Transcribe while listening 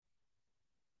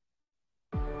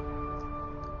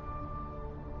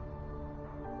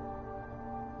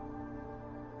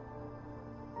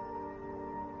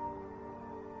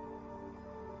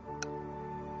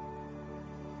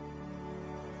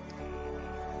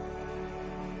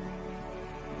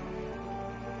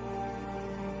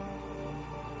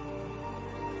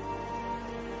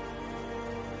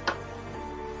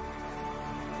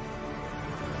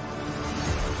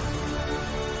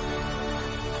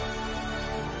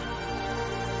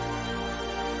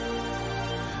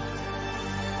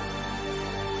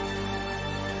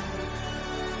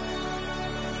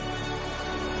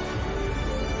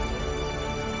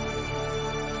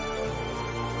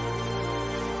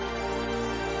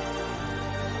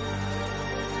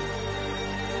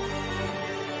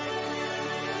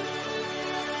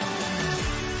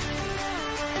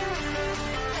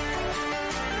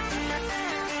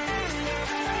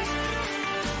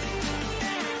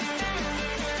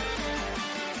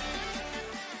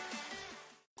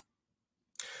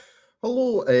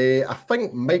Hello, I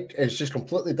think Mike has just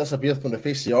completely disappeared from the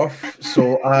face of the earth,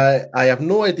 so I have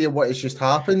no idea what has just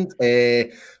happened.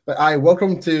 But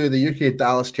welcome to the UK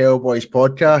Dallas Cowboys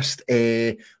podcast.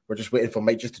 We're just waiting for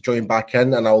Mike just to join back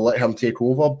in, and I'll let him take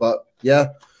over. But yeah,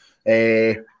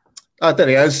 there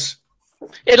he is.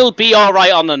 It'll be all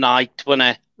right on the night, won't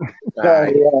it? Yeah,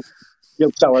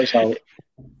 you'll tell us how.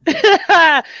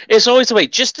 It's always the way.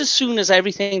 Just as soon as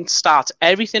everything starts,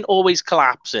 everything always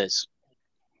collapses.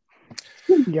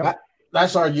 Yep.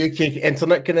 That's our UK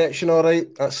internet connection, all right.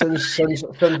 That sounds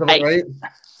about right.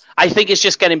 I think it's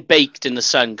just getting baked in the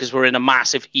sun because we're in a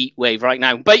massive heat wave right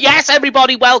now. But yes,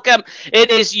 everybody, welcome.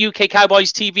 It is UK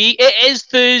Cowboys TV. It is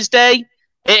Thursday.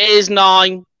 It is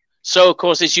 9. So, of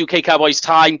course, it's UK Cowboys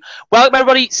time. Welcome,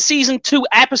 everybody. Season 2,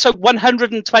 episode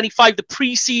 125, the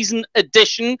pre-season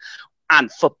edition. And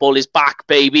football is back,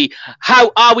 baby.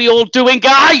 How are we all doing,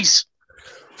 guys?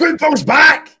 Football's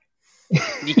back!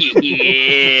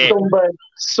 Yeah.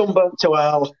 Sunburnt to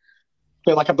hell.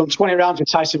 Feel like I've done 20 rounds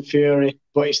with Tyson Fury,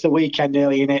 but it's the weekend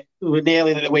nearly, innit? We're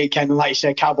nearly at the weekend, and like you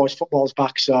say, Cowboys football's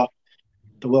back, so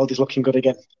the world is looking good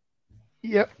again.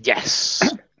 Yep.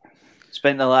 Yes.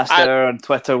 Spent the last hour on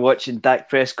Twitter watching Dak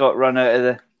Prescott run out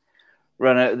of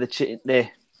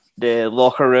the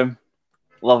locker room,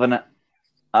 loving it.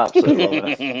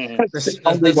 Absolutely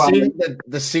loving it.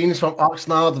 The scenes from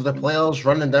Oxnard of the players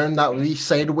running down that wee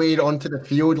sideway onto the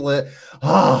field, like,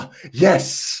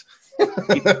 yes.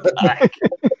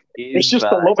 It's just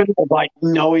the loving of like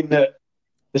knowing that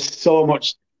there's so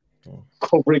much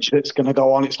coverage that's going to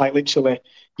go on. It's like literally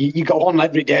you go on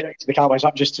every day to the Cowboys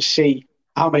app just to see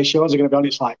how many shows are going to be on.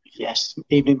 It's like, yes,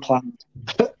 evening planned,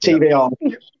 TV on,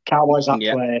 Cowboys app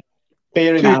play,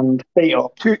 beer in hand, feet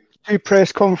up. Two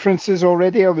press conferences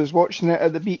already. I was watching it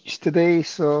at the beach today,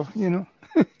 so you know.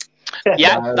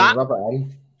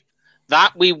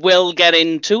 That we will get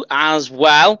into as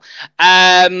well.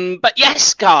 But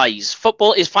yes, guys,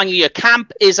 football is finally here.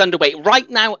 Camp is underway right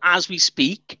now as we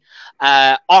speak.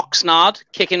 Oxnard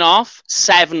kicking off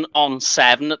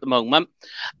 7-on-7 at the moment.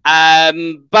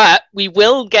 But we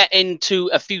will get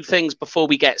into a few things before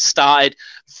we get started.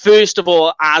 First of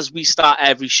all, as we start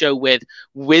every show with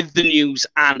the news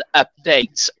and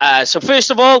updates. So first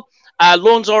of all,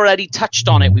 Lorne's already touched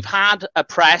on it. We've had a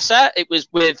presser. It was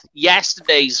with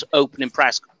yesterday's opening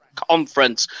press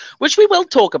conference, which we will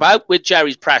talk about with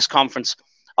Jerry's press conference.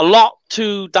 A lot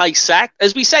to dissect.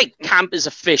 As we say, camp is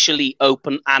officially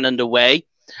open and underway.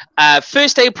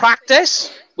 First day of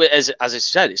practice, as I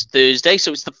said, it's Thursday,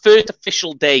 so it's the first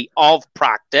official day of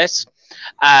practice.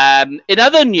 In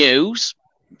other news,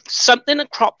 something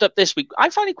that cropped up this week, I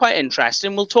find it quite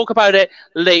interesting. We'll talk about it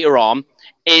later on,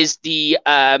 is the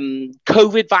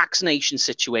COVID vaccination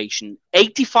situation.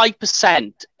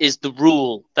 85% is the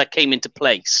rule that came into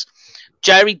place.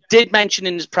 Jerry did mention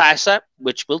in his presser,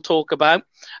 which we'll talk about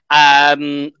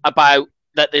that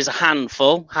there's a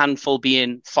handful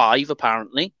being 5,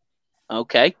 apparently.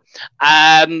 Okay.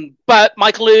 But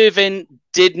Michael Irvin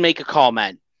did make a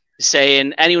comment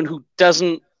saying anyone who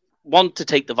doesn't want to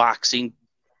take the vaccine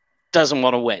doesn't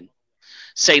want to win,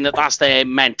 saying that that's their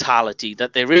mentality,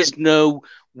 that there is no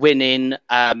winning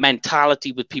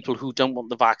mentality with people who don't want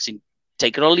the vaccine.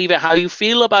 Take it or leave it how you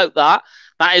feel about that.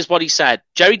 That is what he said.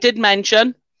 Jerry did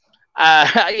mention,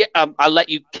 I'll let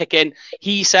you kick in.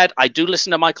 He said, I do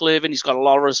listen to Michael Irvin. He's got a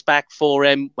lot of respect for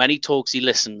him. When he talks, he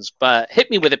listens. But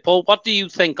hit me with it, Paul. What do you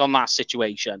think on that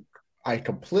situation? I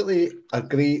completely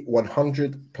agree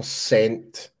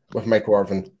 100% with Michael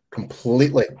Irvin.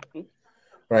 Completely.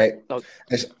 Right?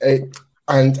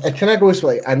 And it kind of goes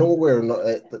like, I know we're not,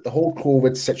 the whole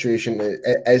COVID situation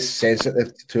is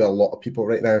sensitive to a lot of people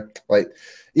right now. Like,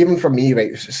 even for me,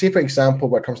 right? Say, for example,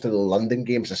 when it comes to the London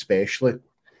games especially,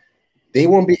 they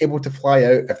won't be able to fly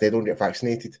out if they don't get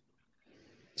vaccinated.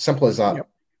 Simple as that. Yep.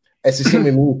 It's the same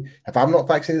with me. If I'm not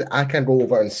vaccinated, I can go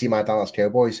over and see my Dallas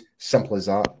Cowboys. Simple as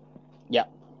that. Yeah.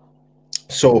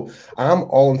 So I'm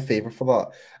all in favour for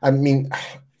that. I mean,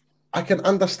 I can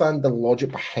understand the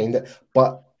logic behind it,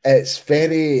 but it's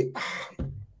very,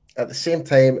 at the same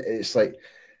time, it's like,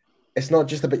 it's not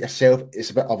just about yourself,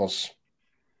 it's about others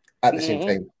at the same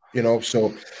time, you know?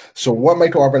 So what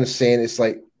Michael Irvin is saying is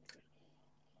like,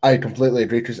 I completely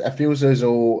agree, because it feels as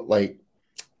though, like,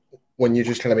 when you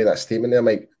just kind of made that statement there,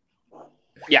 Mike,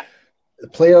 yeah, the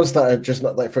players that are just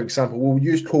not, like, for example, we'll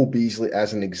use Cole Beasley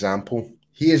as an example.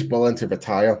 He is willing to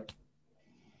retire.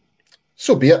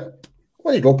 So be it.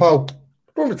 There you go, pal.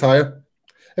 Don't retire.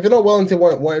 If you're not willing to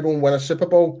want to go and win a Super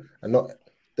Bowl, and not,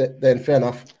 then fair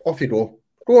enough. Off you go.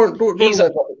 Don't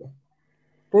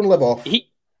live off.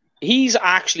 He's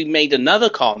actually made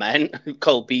another comment,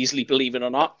 Cole Beasley, believe it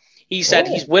or not. He said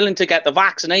he's willing to get the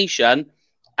vaccination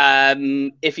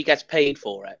if he gets paid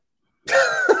for it.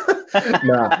 That's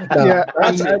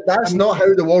not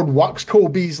how the world works, Cole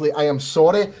Beasley. I am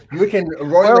sorry. You can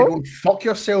royally go and fuck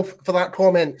yourself for that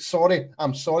comment. Sorry.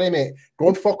 I'm sorry, mate. Go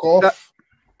and fuck off.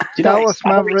 Dallas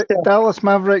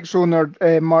Mavericks owner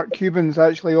Mark Cuban's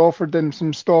actually offered him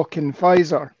some stock in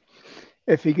Pfizer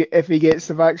if he gets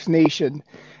the vaccination,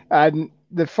 and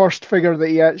the first figure that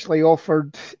he actually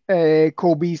offered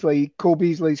Cole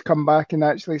Beasley's come back and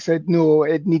actually said no,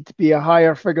 it needs to be a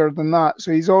higher figure than that.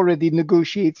 So he's already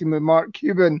negotiating with Mark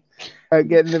Cuban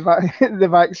getting the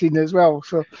vaccine as well.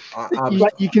 So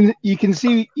you can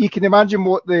imagine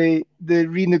what the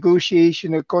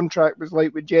renegotiation of contract was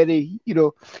like with Jerry. You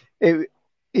know,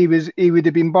 he would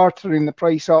have been bartering the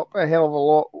price up a hell of a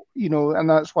lot. You know, and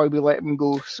that's why we let him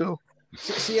go. So.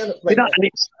 It's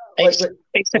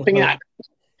the thing that,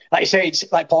 like you say, it's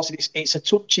like Paul said, it's a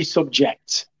touchy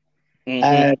subject.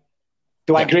 Mm-hmm.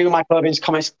 Do I agree with Michael Irvin's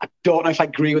comments? I don't know if I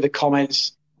agree with the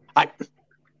comments. I've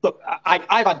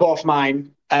had both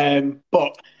mine,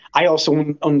 but I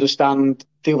also understand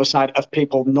the other side of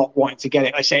people not wanting to get it.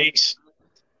 Like I say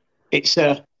it's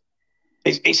a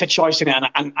choice in it,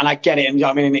 and I get it, and you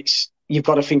know what I mean. You've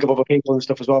got to think of other people and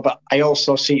stuff as well. But I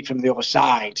also see it from the other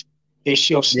side. It's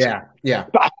just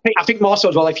But I think more so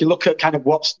as well. If you look at kind of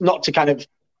what's not to kind of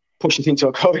push it into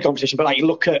a COVID competition, but like you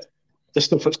look at the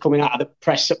stuff that's coming out of the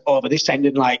press over this end,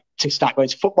 and like to start going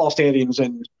to football stadiums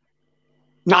and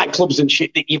nightclubs and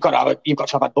shit, that you've got to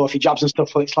have had both your jobs and stuff.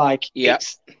 So it's like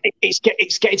it's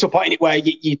getting to a point in it where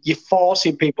you're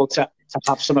forcing people to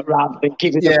have something rather than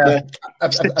giving them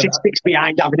the statistics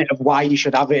behind having it of why you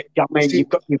should have it. You know what I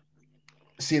mean?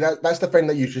 See, that's the thing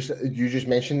that you just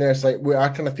mentioned there. It's like I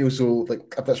kind of feel so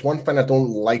like if that's one thing I don't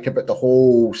like about the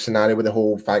whole scenario with the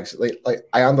whole facts. Like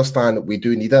I understand that we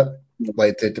do need it,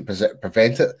 like to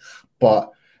prevent it,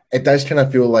 but it does kind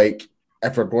of feel like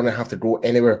if we're going to have to go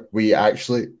anywhere,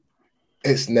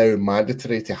 it's now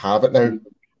mandatory to have it now.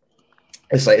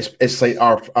 It's like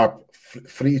our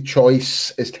free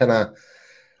choice is kind of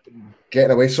getting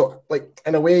away. So like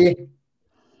in a way,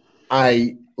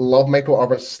 I love Michael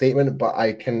Irvin's statement, but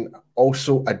I can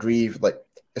also agree, like,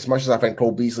 as much as I think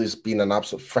Cole Beasley's been an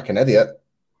absolute freaking idiot,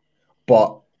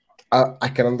 but I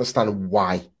can understand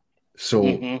why. So,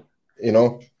 you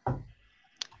know.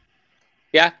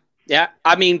 Yeah.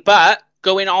 I mean, but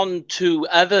going on to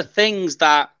other things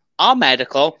that are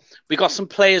medical, we got some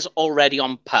players already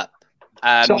on PUP.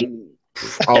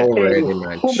 Already,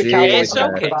 man. It's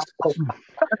okay.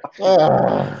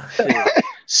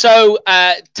 So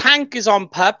Tank is on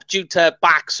PUP due to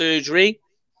back surgery.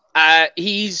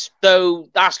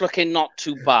 That's looking not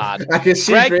too bad. I can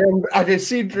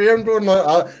see Graham going like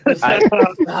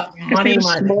that money,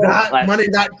 man. That money,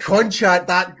 that contract,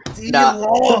 that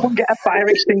deal. Get a fire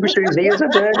extinguisher. His ears are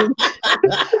burning.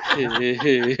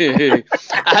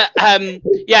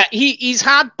 He's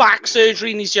had back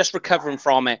surgery and he's just recovering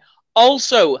from it.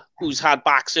 Also, who's had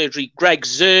back surgery? Greg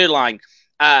Zerline.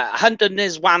 Hunter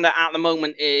Nizwanda at the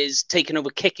moment is taking over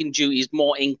kicking duties,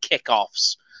 more in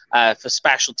kickoffs for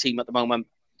special team at the moment.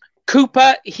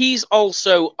 Cooper, he's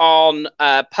also on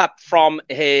PUP from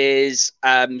his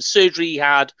surgery he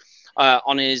had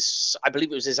on his, I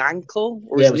believe it was his ankle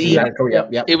or his knee.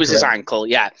 It was his ankle,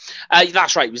 yeah.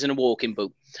 That's right, he was in a walking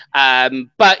boot.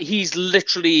 But he's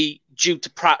literally due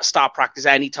to start practice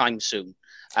anytime soon.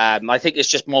 I think it's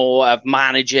just more of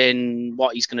managing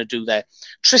what he's going to do there.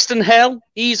 Tristan Hill,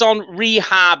 he's on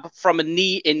rehab from a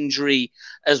knee injury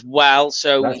as well,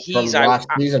 so that's he's from out last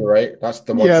season, right? That's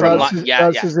the one.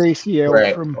 That's his ACL.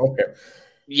 Right. From... Okay.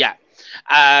 Yeah,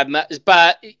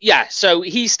 so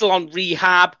he's still on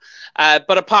rehab.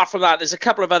 But apart from that, there's a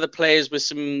couple of other players with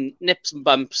some nips and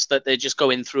bumps that they're just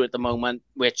going through at the moment,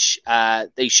 which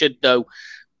they should know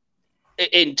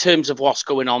in terms of what's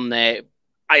going on there.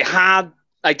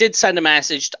 I did send a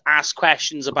message to ask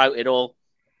questions about it all.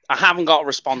 I haven't got a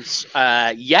response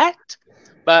yet,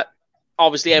 but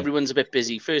obviously everyone's a bit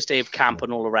busy. First day of camp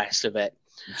and all the rest of it.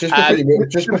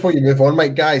 Just before you move on,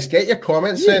 Mike, guys, get your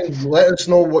comments in. Let us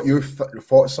know what your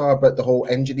thoughts are about the whole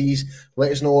injuries.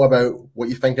 Let us know about what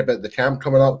you think about the camp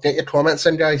coming up. Get your comments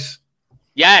in, guys.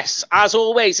 Yes, as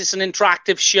always, it's an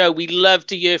interactive show. We love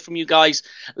to hear from you guys.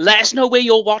 Let us know where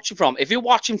you're watching from. If you're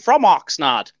watching from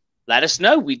Oxnard, let us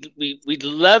know. We'd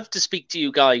love to speak to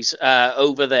you guys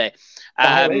over there.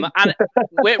 And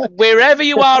wherever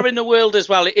you are in the world as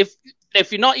well,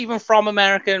 if you're not even from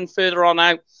America and further on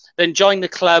out, then join the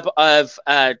club of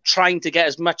trying to get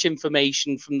as much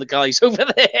information from the guys over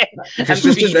there and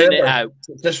feeding it out.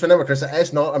 Just remember, Chris,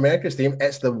 it's not America's team,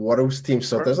 it's the world's team.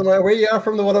 So it doesn't matter where you are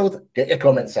from the world, get your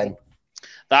comments in.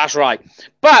 That's right.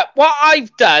 But what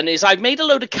I've done is I've made a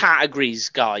load of categories,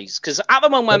 guys, because at the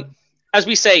moment, as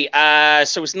we say,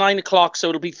 so it's 9 o'clock, so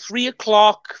it'll be 3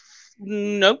 o'clock,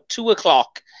 2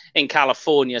 o'clock in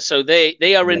California. So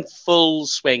they are in full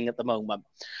swing at the moment.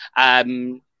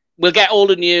 We'll get all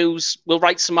the news. We'll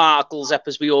write some articles up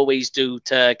as we always do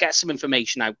to get some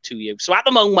information out to you. So at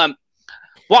the moment,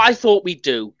 what I thought we'd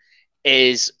do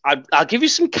is I'll give you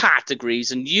some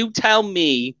categories and you tell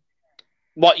me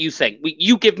what you think.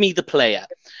 You give me the player.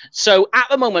 So at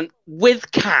the moment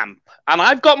with camp, and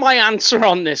I've got my answer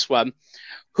on this one,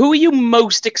 who are you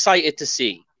most excited to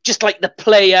see? Just like the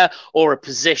player or a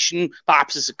position,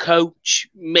 perhaps as a coach,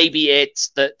 maybe it's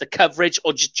the coverage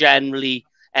or just generally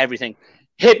everything.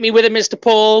 Hit me with it, Mr.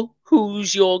 Paul.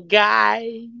 Who's your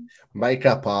guy?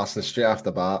 Micah Parsons straight off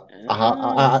the bat.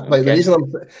 The reason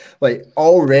I'm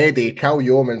already, Cal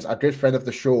Yeomans, a good friend of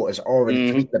the show, is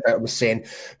already tweeting about him saying,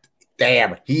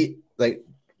 "Damn,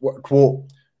 quote,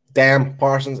 damn,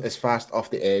 Parsons is fast off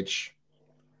the edge,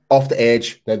 off the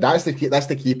edge." Now that's the key. That's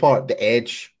the key part. The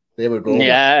edge. There we go.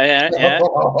 Yeah. Go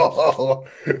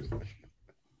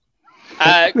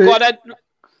on,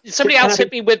 somebody else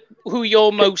hit me with who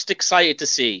you're most excited to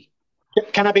see.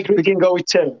 Can I be greedy and go with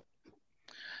 2?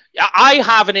 I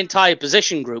have an entire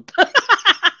position group.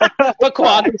 But go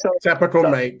on. Typical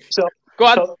Mike. Go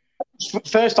on.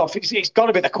 First off, it's got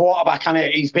to be the quarterback, and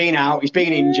he's been out, he's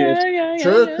been injured.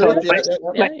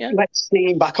 Let's see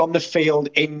him back on the field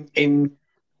in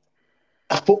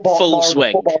a football full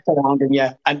swing. Football surrounding,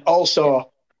 and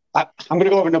also I'm going to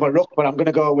go with another ruck, but I'm not going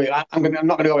to go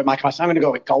with Mike Parsons. I'm going to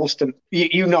go with Golston.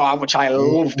 You know how much I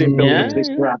loved him building this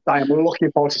draft. I am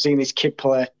looking forward to seeing this kid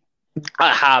play.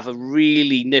 I have a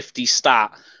really nifty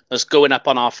stat that's going up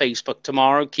on our Facebook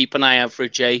tomorrow. Keep an eye out for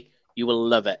it, Jay. You will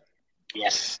love it.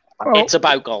 Yes. It's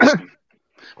about Golston.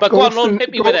 But go on, Lord,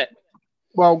 hit me with it.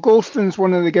 Well, Golston's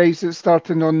one of the guys that's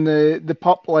starting on the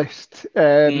pup list.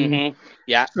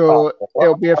 Yeah. So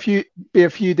it'll be a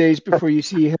few days before you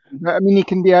see him. I mean, he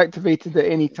can be activated at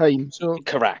any time. So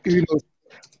correct. Who knows?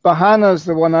 Bahana's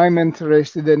the one I'm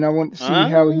interested in. I want to see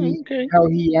how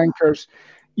he anchors.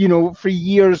 You know, for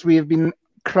years we have been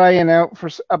crying out for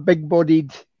a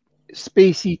big-bodied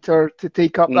space eater to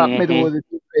take up that middle of the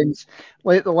defense,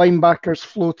 let the linebackers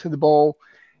flow to the ball.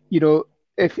 You know,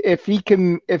 if he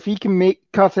can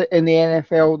cut it in the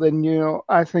NFL, then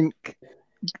I think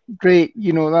great.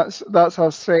 You know, that's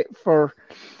our set for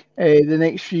the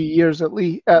next few years at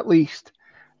least.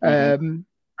 And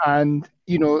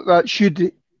that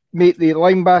should make the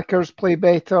linebackers play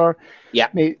better. Yeah.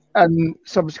 And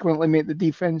subsequently make the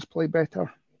defense play better.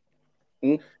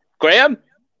 Graham,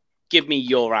 give me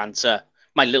your answer,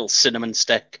 my little cinnamon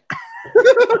stick.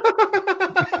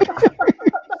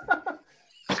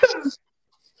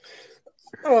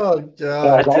 Oh,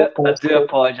 God. I do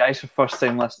apologise for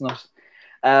first-time listeners.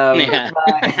 What have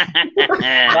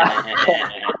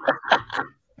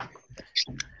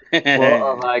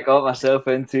I got myself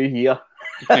into here?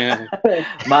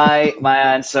 My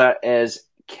answer is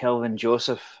Kelvin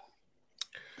Joseph.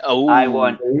 Oh, I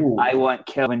want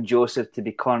Kelvin Joseph to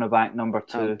be cornerback number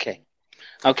 2.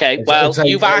 Okay. Well,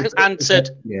 you've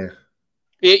answered. Yeah.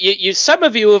 You some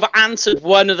of you have answered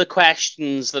one of the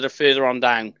questions that are further on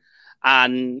down,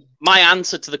 and my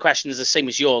answer to the question is the same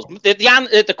as yours.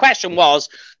 The question was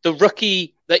the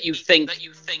rookie that you think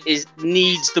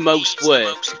needs the most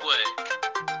work.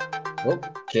 Oh,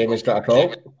 Jamie's got a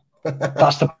call.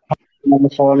 That's the on the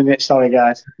phone in it. Sorry,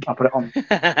 guys. I'll put it on.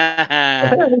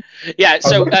 Yeah,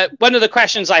 so one of the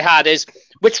questions I had is,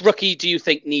 which rookie do you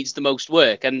think needs the most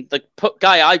work? And the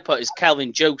guy I put is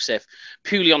Kelvin Joseph,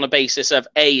 purely on the basis of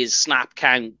A, his snap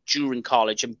count during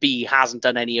college, and B, hasn't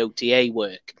done any OTA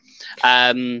work.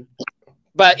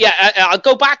 But yeah, I'll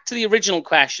go back to the original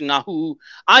question now, who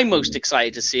I'm most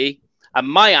excited to see. And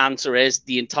my answer is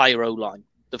the entire O-line.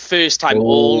 The first time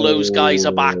all those guys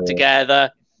are back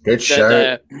together. Good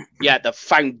shout. The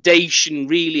foundation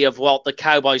really of what the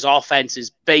Cowboys offense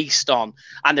is based on.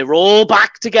 And they're all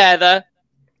back together.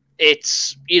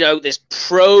 It's, this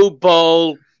Pro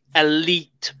Bowl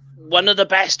elite, one of the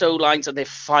best O-lines, and they're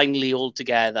finally all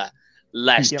together.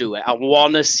 Let's do it. I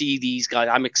want to see these guys.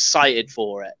 I'm excited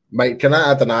for it. Mike, can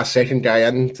I add a second guy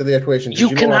into the equation? You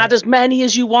can add as many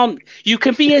as you want. You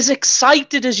can be as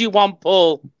excited as you want,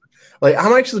 Paul.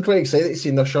 I'm actually quite excited to see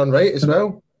Nahshon Wright as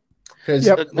well.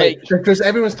 Because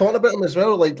everyone's talking about him as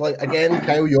well. Again,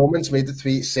 Kyle Yeomans made the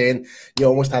tweet saying he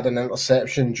almost had an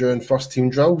interception during first team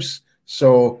drills.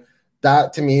 So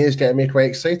that to me is getting me quite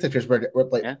excited because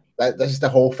this is the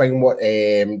whole thing. What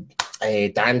Dan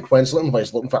Quinn's looking for.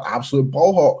 He's looking for absolute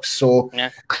ball hawks. So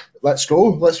let's go.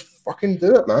 Let's fucking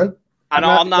do it, man. And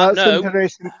on that note,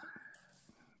 interesting.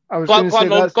 I was go going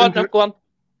to say go on.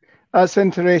 That's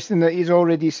interesting that he's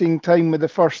already seen time with the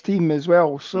first team as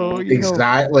well. So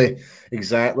exactly.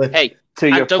 Hey,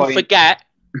 and don't forget.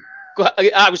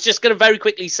 I was just going to very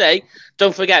quickly say,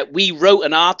 don't forget, we wrote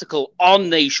an article on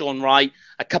Nation Right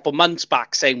a couple months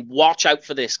back saying, watch out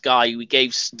for this guy. We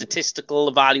gave statistical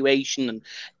evaluation and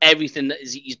everything that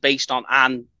he's based on.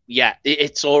 And yeah,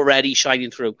 it's already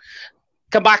shining through.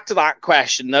 Come back to that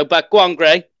question, though. But go on,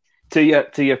 Gray. To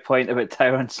your point about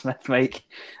Tyron Smith, Mike,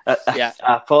 I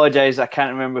apologise. I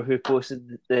can't remember who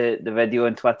posted the video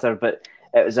on Twitter, but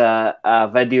it was a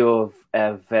video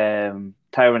of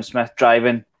Tyron Smith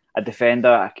driving a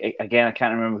defender. Again, I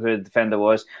can't remember who the defender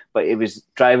was, but it was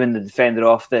driving the defender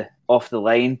off the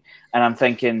line. And I'm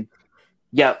thinking,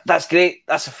 yeah, that's great.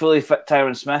 That's a fully fit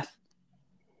Tyron Smith.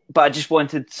 But I just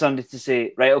wanted somebody to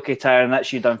say, right, okay, Tyron,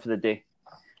 that's you done for the day.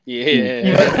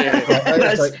 Yeah.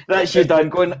 that's you done.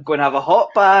 Go and have a hot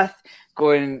bath.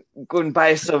 Go and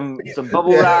buy some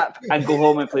bubble wrap and go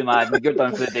home and play Madden. You're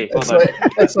done for the day.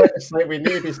 It's like we need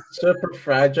to be super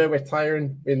fragile with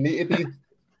Tyron. We need to be.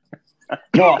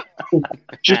 No,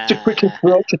 just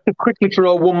to quickly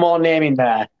throw one more name in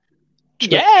there.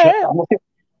 Yeah. I'm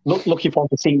looking forward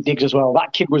to seeing Diggs as well.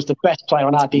 That kid was the best player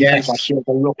on our defense last year.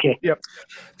 The rookie. Yep.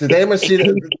 Did anyone see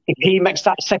that? If he makes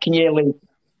that second year league,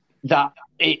 that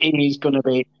it is going to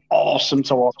be awesome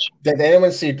to watch. Did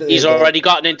anyone see? He's already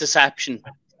got an interception.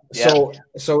 So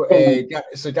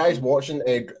guys watching,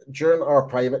 during our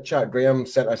private chat, Graham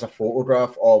sent us a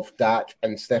photograph of Dak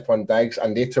and Stefan Diggs,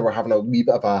 and they two were having a wee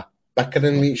bit of a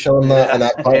bickering with each other on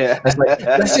that part. It's like,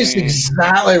 this is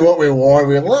exactly what we want.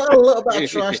 We want a little bit of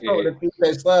trash talk with the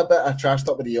defense, a little bit of trash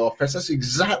talk with the offense. That's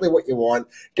exactly what you want.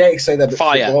 Get excited about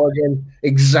football again.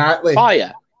 Exactly.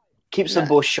 Fire. Keeps them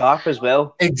both sharp as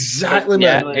well. Exactly,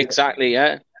 man. Yeah, exactly,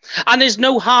 yeah. And there's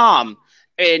no harm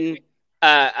in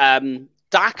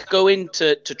Dak going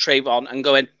to Trayvon and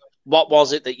going, what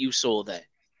was it that you saw there?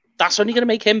 That's only going to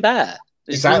make him better.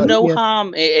 There's no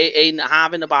harm in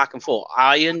having a back and forth.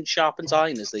 Iron sharpens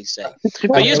iron, as they say.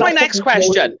 But here's my next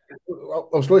question. I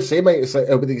was going to say, mate, it's like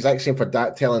it'll be the exact same for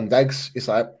Dak telling Diggs. It's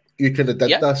like, you could have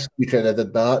did this, you could have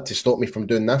did that to stop me from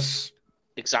doing this.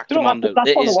 Exactly. That's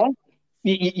what I want.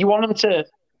 You want him to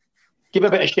give a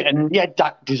bit of shit, and yeah,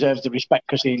 Dak deserves the respect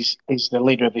because he's the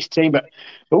leader of this team. But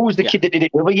who was the kid that did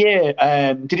it the other year?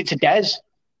 Did it to Dez,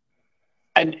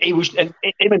 and him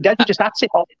and Dez just at it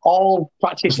all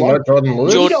practice. Jordan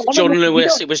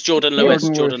Lewis. It was Jordan Lewis.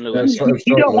 Jordan Lewis.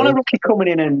 You don't want a rookie coming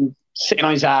in and sitting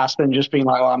on his ass and just being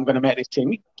like, "Oh, I'm going to make this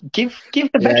team." Give the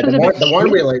veterans the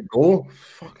one we let go.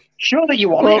 Sure that you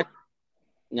want it.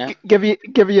 Yeah. Give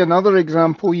you another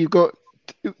example. You got.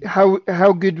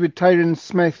 How good would Tyron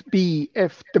Smith be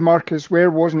if DeMarcus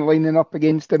Ware wasn't lining up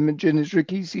against him during his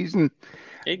rookie season?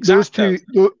 Exactly.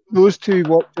 Those two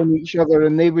worked on each other,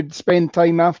 and they would spend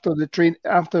time after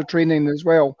training as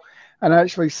well, and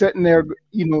actually sitting there,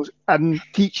 and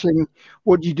teaching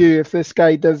what do you do if this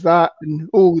guy does that, and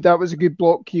that was a good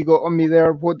block you got on me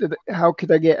there. How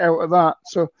could I get out of that?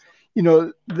 So,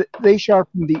 they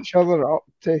sharpened each other up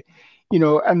to,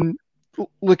 and.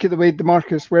 Look at the way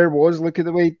DeMarcus Ware was. Look at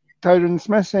the way Tyron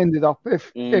Smith ended up.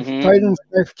 If Tyron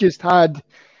Smith just had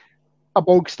a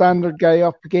bog standard guy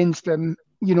up against him,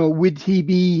 would he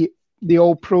be the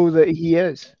all pro that he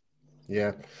is?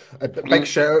 Yeah, a big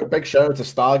shout out to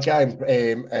Star Guy,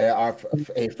 our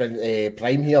friend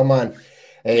Prime here, man.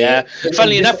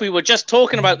 Funnily enough, we were just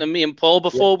talking about them, me and Paul,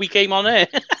 before we came on air.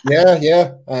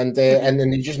 yeah, and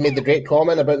then he just made the great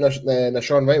comment about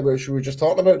Nahshon Wright, which we were just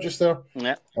talking about just there.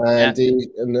 Yeah, and he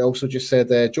also just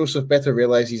said Joseph better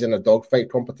realize he's in a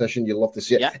dogfight competition. You love to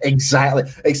see it. Yeah. Exactly.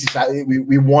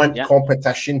 We want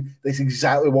competition. That's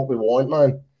exactly what we want,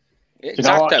 man.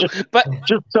 Exactly. But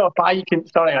just so far, you can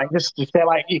just to say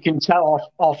like you can tell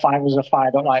all five of us are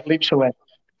fired up, like literally.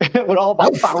 We're all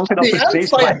about bouncing off the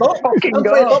streets.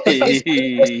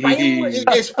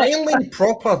 It's finally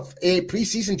proper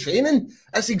pre-season training.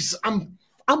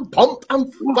 I'm pumped.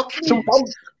 I'm fucking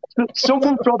pumped.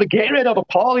 Someone throw the Gatorade over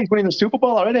Paul. He's winning the Super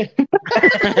Bowl already.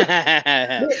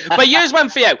 But here's one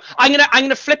for you. I'm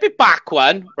gonna flip it back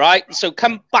one, right? So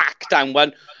come back down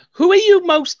one. Who are you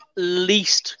most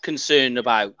least concerned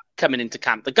about coming into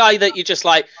camp? The guy that you're just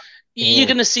like, you're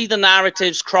going to see the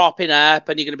narratives cropping up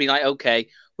and you're going to be like, okay,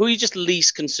 who are you just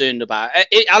least concerned about?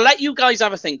 I'll let you guys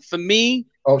have a think. For me,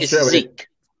 it's Zeke.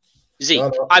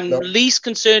 I'm least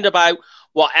concerned about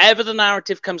whatever the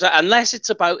narrative comes out, unless it's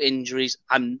about injuries.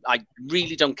 I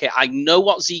really don't care. I know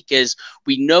what Zeke is.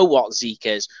 We know what Zeke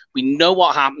is. We know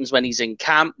what happens when he's in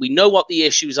camp. We know what the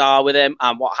issues are with him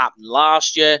and what happened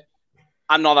last year.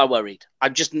 I'm not that worried.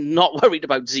 I'm just not worried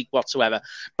about Zeke whatsoever.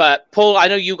 But Paul, I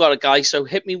know you got a guy, so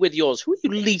hit me with yours. Who are you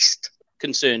least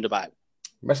concerned about?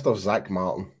 Mr. Zach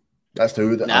Martin. That's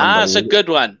who that. That's a good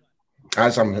one.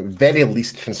 As I'm very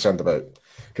least concerned about,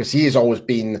 because he has always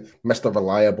been Mr.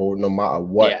 Reliable no matter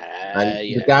what.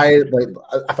 The guy, like,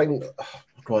 I think,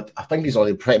 God, I think he's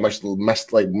only pretty much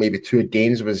missed like maybe 2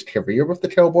 games of his career with the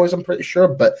Cowboys. I'm pretty sure,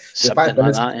 but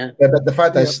the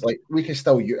fact is, like, we can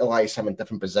still utilize him in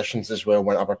different positions as well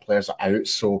when other players are out.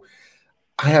 So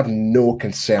I have no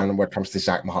concern when it comes to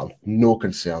Zach Martin. No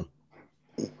concern.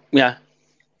 Yeah.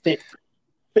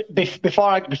 Before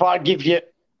I give you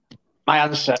my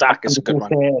answer, Dak is a good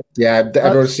one.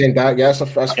 Everyone's saying Dak. Yes,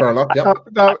 that's fair enough. Yep.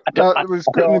 That was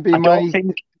going to be my.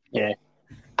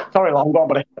 Sorry, Long, go on,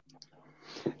 buddy.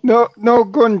 No,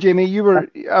 go on, Jamie.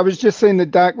 I was just saying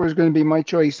that Dak was going to be my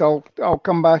choice. I'll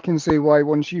come back and say why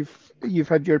once you've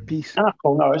had your piece.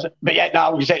 Cool, no, is it? But yeah,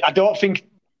 no, I don't think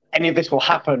any of this will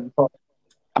happen. But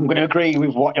I'm going to agree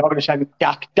with what you're going to say.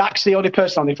 Dak's the only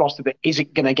person on this roster that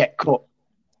isn't going to get cut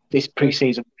this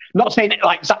preseason. Not saying it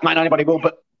like Zach might not anybody will,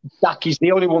 but Dak is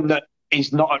the only one that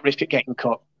is not at risk of getting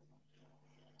cut.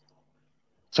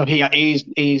 So he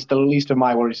is the least of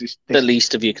my worries. The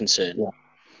least of your concern.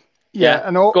 Yeah,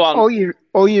 and all you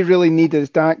really need is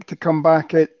Dak to come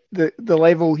back at the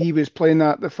level he was playing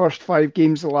at the first 5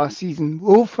 games of last season.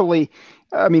 Hopefully,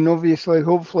 we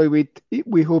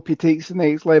hope he takes it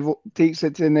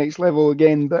to the next level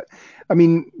again. But I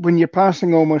mean, when you're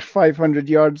passing almost 500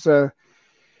 yards a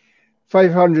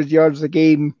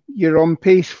game, you're on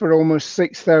pace for almost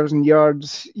 6,000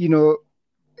 yards. You know,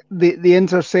 the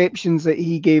interceptions that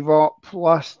he gave up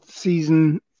last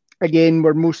season, again,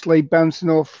 were mostly bouncing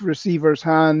off receivers'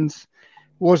 hands.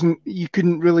 You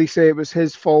couldn't really say it was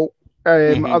his fault,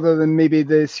 other than maybe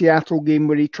the Seattle game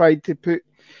where he tried to put,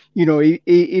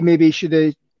 he maybe should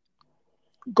have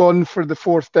gone for the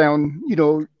 4th down,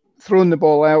 thrown the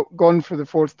ball out, gone for the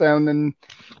 4th down, and,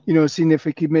 seen if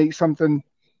he could make something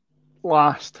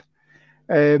last.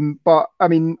 But I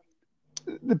mean,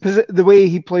 the way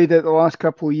he played it the last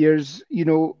couple of years,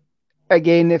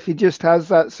 again, if he just has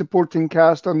that supporting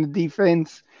cast on the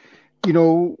defense,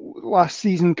 last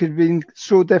season could have been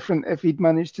so different if he'd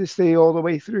managed to stay all the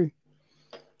way through.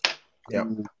 Yeah.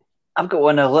 I've got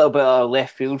one a little bit of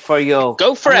left field for you.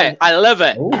 Go for it. I love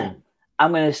it.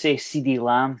 I'm going to say CeeDee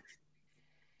Lamb.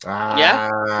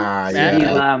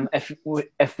 CeeDee Lamb.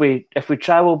 If we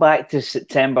travel back to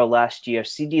September last year,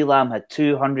 CeeDee Lamb had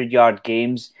 200-yard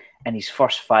games in his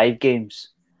first 5 games.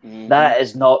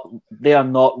 They are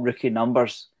not rookie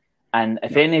numbers. And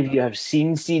if any of you have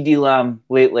seen CeeDee Lamb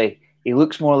lately, he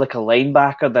looks more like a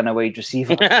linebacker than a wide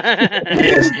receiver.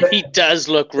 He does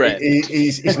look ripped.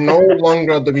 He's no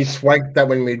longer the wee twig that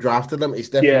when we drafted him. He's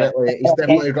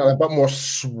definitely got a bit more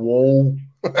swole.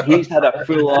 He's had a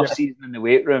full off season in the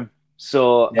weight room,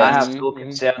 so I have no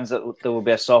concerns that there will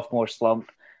be a sophomore slump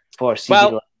for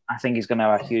CeeDee Lamb. I think he's going to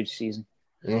have a huge season.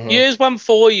 Here's one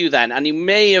for you then, and you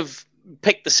may have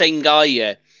picked the same guy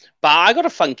here, but I got a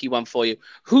funky one for you.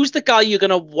 Who's the guy you're going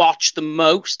to watch the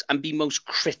most and be most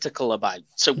critical about?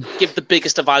 So give the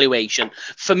biggest evaluation.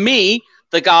 For me,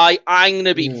 the guy I'm going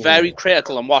to be very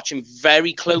critical and watching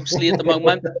very closely at the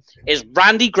moment is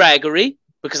Randy Gregory,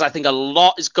 because I think a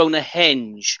lot is going to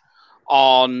hinge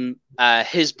on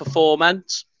his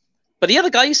performance. But the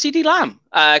other guy is CeeDee Lamb,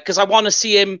 because I want to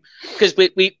see him, because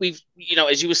we've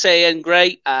as you were saying,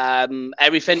 great,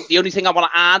 everything. The only thing I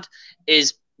want to add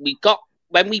is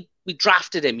when we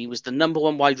drafted him, he was the number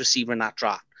 1 wide receiver in that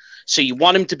draft. So you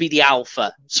want him to be the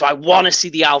alpha. So I want to see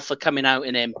the alpha coming out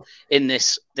in him in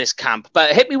this camp.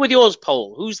 But hit me with yours,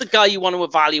 Paul. Who's the guy you want to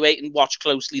evaluate and watch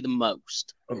closely the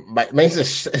most? Mine's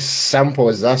as simple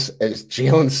as this. It's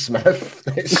Jalen Smith.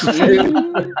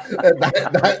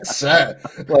 That's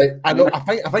it. Like I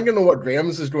think I know what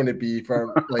Graham's is going to be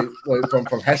from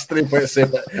history, but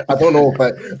I don't know.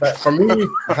 But for me,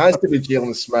 it has to be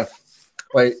Jalen Smith.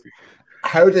 Like,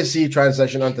 how does he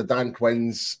transition under Dan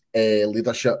Quinn's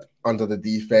leadership under the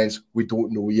defense? We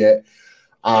don't know yet.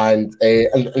 And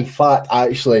in fact,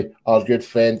 actually, our good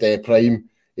friend Prime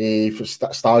for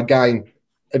Star Gang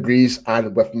agrees,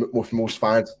 and with most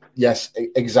fans, yes,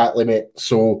 exactly, mate.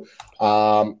 So,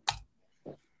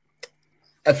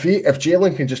 if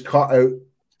Jalen can just cut out,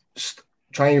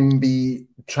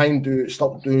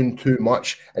 stop doing too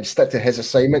much and stick to his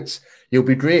assignments, he'll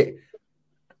be great.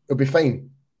 It'll be fine.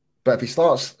 But if he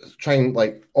starts trying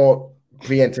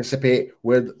pre-anticipate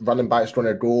where the running back's going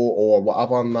to go or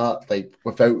whatever on that,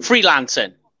 without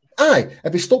freelancing.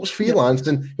 If he stops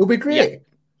freelancing, he'll be great.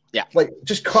 Yeah. Like,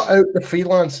 just cut out the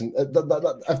freelancing.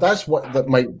 If that's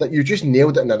that you just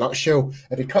nailed it in a nutshell.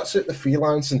 If he cuts out the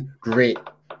freelancing, great.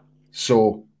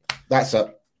 So that's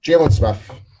it. Jalen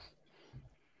Smith.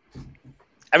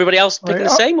 Everybody else picking the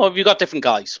same, or have you got different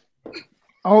guys?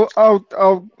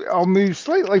 I'll move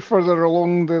slightly further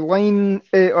along the line,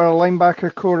 or a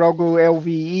linebacker core. I'll go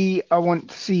LVE. I want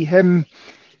to see him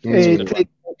take the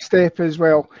next step as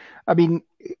well. I mean,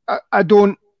 I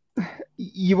want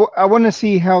to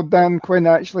see how Dan Quinn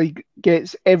actually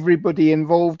gets everybody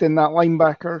involved in that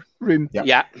linebacker room.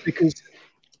 Yeah. Because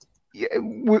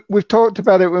we've talked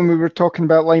about it when we were talking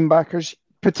about linebackers.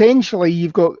 Potentially,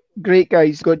 you've got great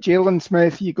guys. You've got Jalen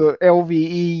Smith, you've got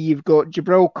LVE, you've got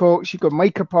Jabril Cox, you've got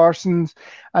Micah Parsons,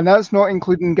 and that's not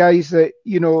including guys that,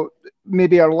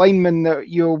 maybe are linemen that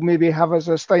you'll maybe have as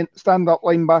a stand-up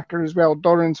linebacker as well,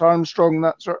 Dorrance Armstrong,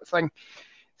 that sort of thing.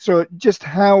 So just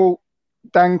how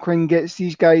Dan Quinn gets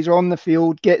these guys on the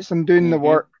field, gets them doing the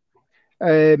work,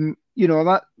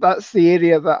 that's the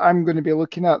area that I'm going to be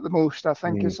looking at the most, I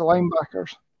think, is the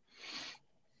linebackers.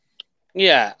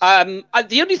 Yeah.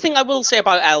 The only thing I will say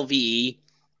about LVE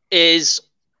is,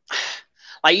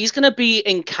 like, he's going to be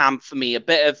in camp for me a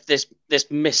bit of this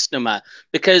misnomer,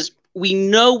 because we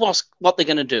know what they're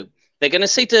going to do. They're going to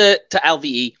say to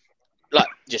LVE, look,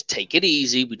 just take it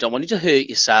easy. We don't want you to hurt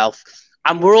yourself.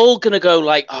 And we're all going to go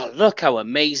like, oh, look how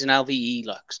amazing LVE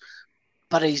looks.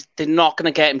 But they're not going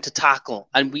to get him to tackle.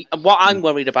 And what I'm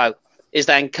worried about is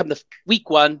then come the week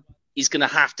one, he's going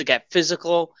to have to get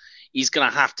physical. He's going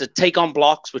to have to take on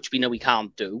blocks, which we know he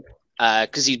can't do,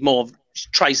 because he's more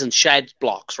tries and shed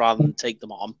blocks rather than take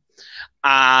them on.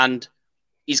 And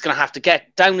he's going to have to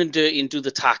get down and dirty and do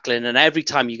the tackling. And every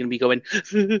time you're going to be going,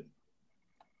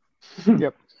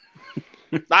 yep.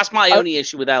 That's my only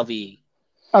issue with LVE.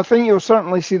 I think you'll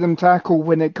certainly see them tackle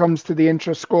when it comes to the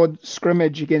intra-squad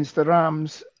scrimmage against the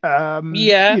Rams.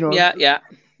 Yeah.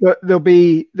 There'll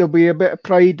be a bit of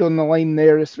pride on the line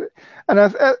there,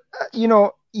 and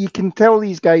you can tell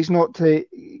these guys not to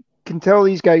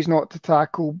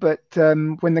tackle, but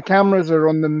when the cameras are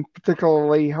on them,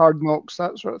 particularly Hard Knocks,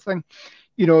 that sort of thing,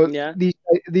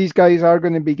 these guys are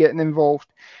going to be getting involved.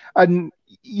 And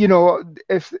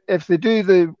if they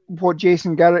do what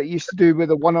Jason Garrett used to do with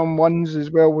the one-on-ones as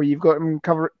well, where you've got him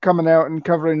coming out and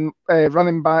covering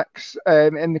running backs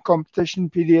in the competition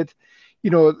period,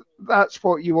 that's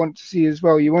what you want to see as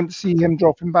well. You want to see him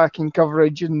dropping back in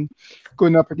coverage and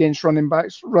going up against running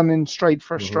backs, running stride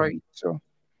for stride. So,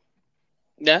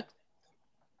 yeah.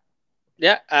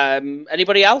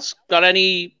 Anybody else got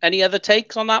any other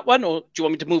takes on that one, or do you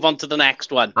want me to move on to the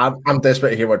next one? I'm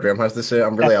desperate to hear what Graham has to say.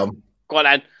 I'm really am. Go on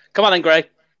then. Come on then, Gray.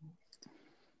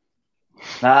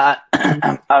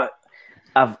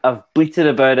 I've bleated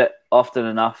about it often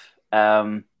enough.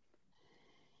 I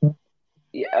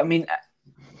mean,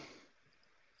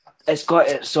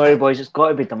 sorry, boys, it's got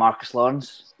to be DeMarcus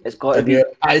Lawrence. It's got to be.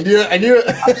 I knew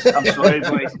it. I'm sorry,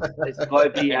 boys. It's got to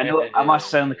be. I know I must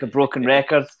sound like a broken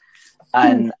record,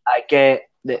 and I get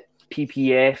that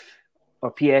PPF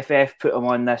or PFF put him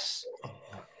on this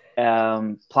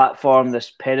platform,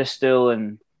 this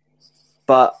pedestal,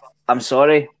 but I'm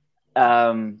sorry.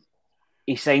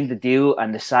 He signed the deal,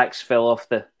 and the sacks fell off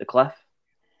the cliff.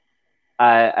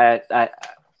 There's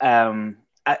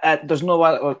no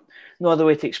other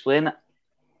way to explain it.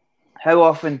 How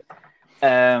often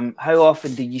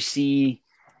do you see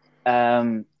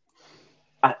a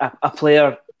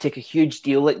player take a huge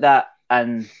deal like that,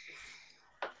 and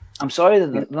I'm sorry,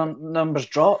 the numbers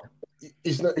drop.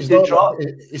 He's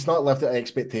not left at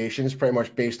expectations pretty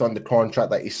much based on the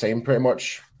contract that he signed pretty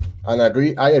much, and I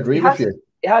agree with you.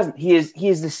 He hasn't. He's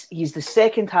the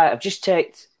second highest. I've just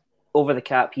checked over the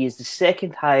cap. He is the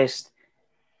second highest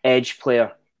edge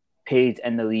player paid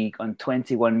in the league on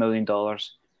 $21 million.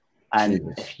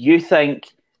 And if you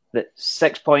think that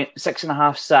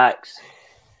 6.5 sacks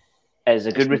is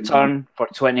a good return for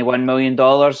 $21 million,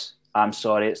 I'm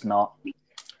sorry, it's not.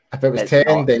 If it was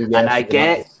 10, then yes. And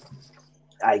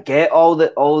I get all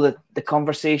the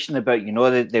conversation about,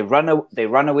 they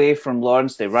run away from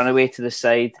Lawrence, they run away to the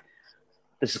side.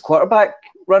 Does the quarterback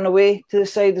run away to the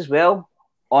side as well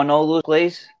on all those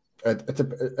plays? It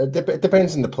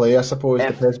depends on the play, I suppose.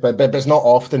 But it's not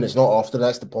often. It's not often.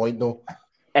 That's the point, though.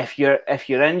 If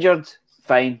you're injured,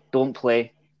 fine, don't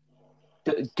play.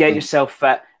 Get yourself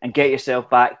fit and get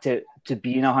yourself back to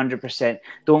being 100%.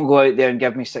 Don't go out there and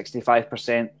give me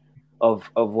 65% of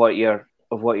what you're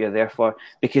there for.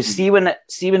 Because see when it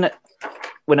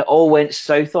all went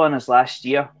south on us last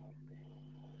year,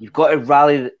 you've got to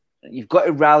rally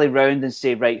round and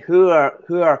say, right, who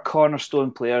are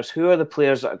cornerstone players? Who are the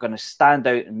players that are going to stand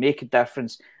out and make a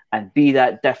difference and be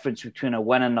that difference between a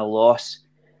win and a loss.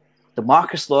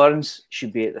 DeMarcus Lawrence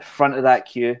should be at the front of that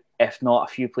queue, if not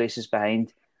a few places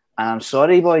behind. And I'm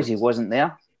sorry, boys, he wasn't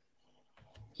there.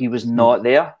 He was not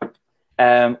there.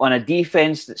 On a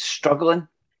defense that's struggling,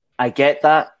 I get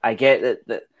that. I get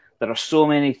that there are so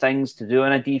many things to do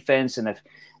on a defense, and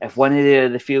if one area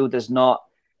of the field is not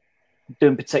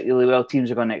doing particularly well,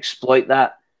 teams are going to exploit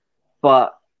that.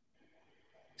 But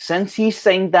since he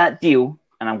signed that deal,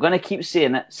 and I'm going to keep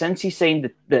saying it, since he signed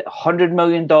the $100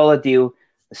 million deal,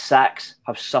 the sacks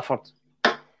have suffered.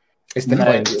 It's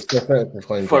declined. It's definitely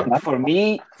declined. For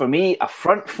me, a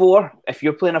front four, if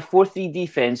you're playing a 4-3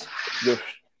 defense,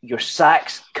 your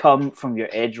sacks come from your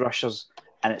edge rushers,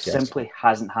 and it simply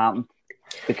hasn't happened.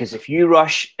 Because if you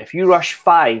rush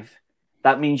 5,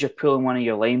 that means you're pulling one of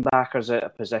your linebackers out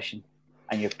of position,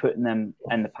 and you're putting them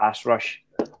in the pass rush.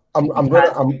 I'm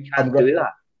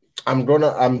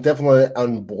definitely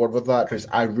on board with that, because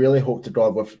I really hope to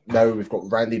God now we've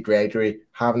got Randy Gregory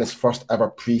having his first ever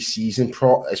preseason,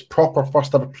 his proper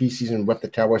first ever preseason with the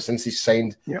Cowboys since he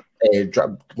signed when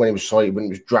he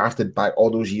was drafted back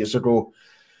all those years ago.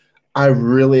 I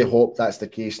really hope that's the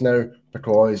case now,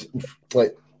 because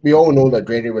like we all know that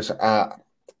Gregory was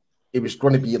it was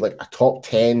going to be like a top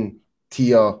 10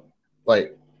 tier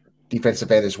like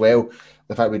defensive end as well.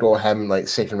 The fact we got him like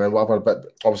second round, whatever, but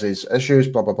obviously his issues,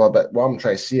 blah blah blah. But what I'm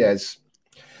trying to see is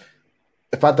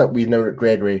the fact that we now got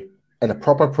Gregory in a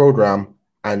proper program,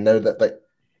 and now that like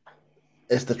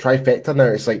it's the trifecta now.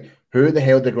 It's like who the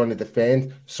hell they're going to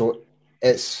defend. So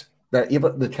it's they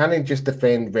can't just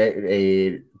defend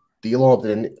D-Law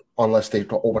unless they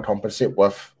overcompensate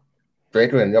with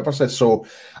Gregory on the other side. So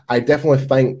I definitely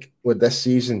think with this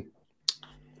season,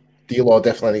 D-Law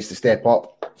definitely needs to step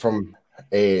up from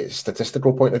a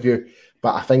statistical point of view,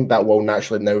 but I think that will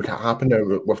naturally now happen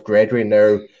now with Gregory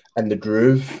now in the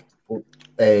groove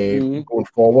going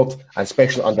forward, and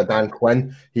especially under Dan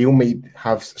Quinn. He might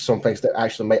have some things that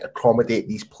actually might accommodate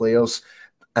these players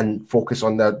and focus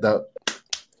on the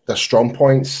strong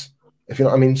points, if you know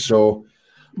what I mean. So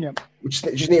we just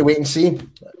need to wait and see.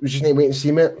 We just need to wait and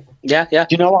see, mate. Yeah. Do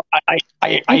you know what?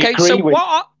 I agree with...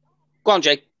 what? Go on,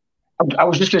 Jake. I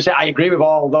was just going to say I agree with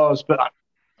all those, but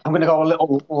I'm going to go a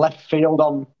little left field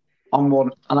on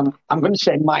one, and I'm going to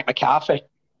say Mike McCarthy.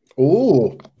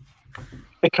 Oh,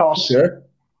 because at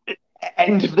the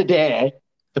end of the day,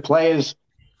 the players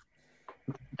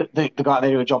they go out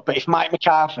there to do a job. But if Mike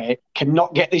McCarthy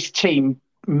cannot get this team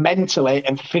mentally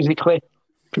and physically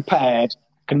prepared,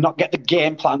 cannot get the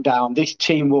game plan down, this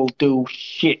team will do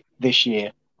shit this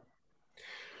year.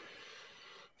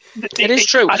 It is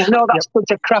true. I know that's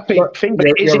such a crappy thing, but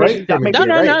it isn't. Right.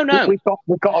 No.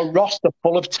 We've got a roster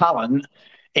full of talent.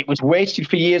 It was wasted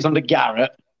for years under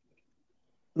Garrett.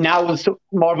 Now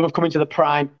more of them have come into the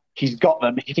prime. He's got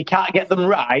them. If he can't get them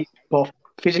right, both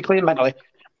physically and mentally,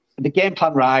 the game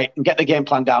plan right and get the game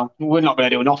plan down, we're not going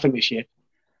to do nothing this year.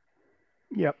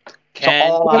 Yep.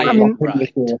 I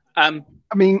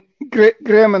mean,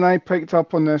 Graham and I picked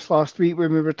up on this last week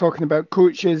when we were talking about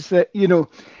coaches that, you know,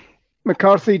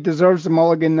 McCarthy deserves the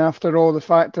mulligan after all the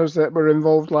factors that were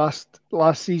involved last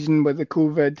season with the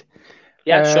COVID.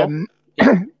 Yeah, sure.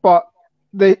 Yeah. But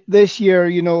this year,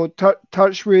 you know,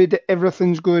 touch wood,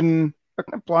 everything's going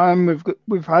according to plan.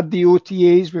 We've had the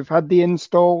OTAs, we've had the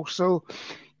install, so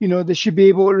you know they should be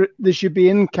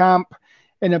in camp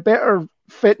in a better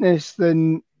fitness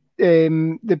than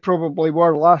they probably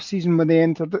were last season when they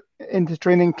entered into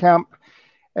training camp.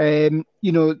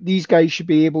 You know, these guys should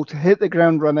be able to hit the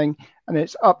ground running, and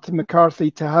it's up to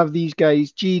McCarthy to have these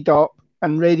guys G'd up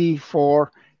and ready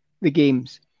for the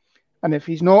games. And if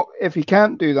he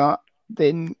can't do that,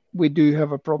 then we do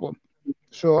have a problem.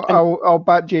 So I'll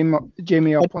back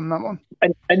Jamie up on that one.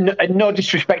 And no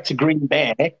disrespect to Green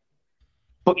Bay,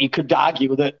 but you could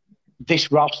argue that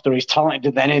this roster is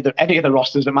talented than any of the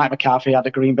rosters that Mike McCarthy had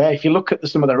at Green Bay. If you look at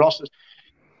some of the rosters,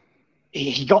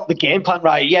 he got the game plan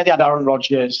right. Yeah, they had Aaron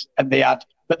Rodgers, but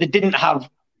they didn't have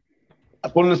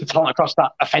abundance of talent across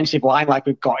that offensive line like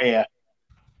we've got here.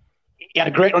 He had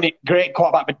a great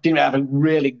quarterback, but didn't have a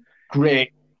really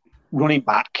great running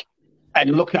back.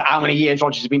 And look at how many years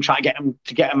Rodgers has been trying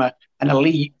to get him an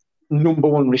elite number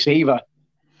one receiver.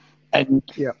 And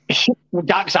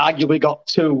Dak's arguably got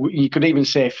 2. You could even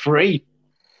say 3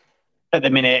 at the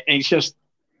minute. It's just,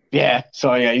 yeah.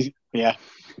 So yeah.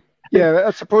 Yeah,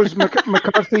 I suppose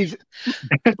McCarthy's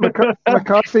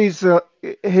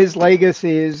his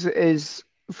legacy is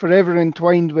forever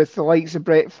entwined with the likes of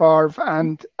Brett Favre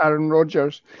and Aaron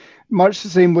Rodgers. Much the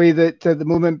same way that at the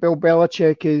moment Bill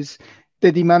Belichick is.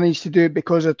 Did he manage to do it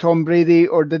because of Tom Brady,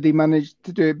 or did he manage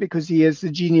to do it because he is the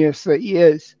genius that he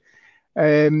is?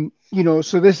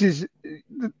 So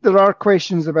there are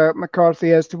questions about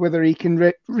McCarthy as to whether he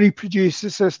can reproduce the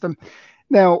system.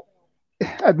 Now,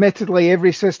 admittedly,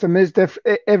 every system is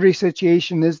different, every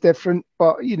situation is different,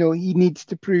 but he needs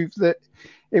to prove that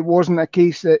it wasn't a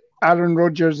case that Aaron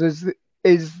Rodgers is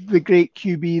the great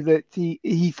QB that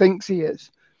he thinks he is.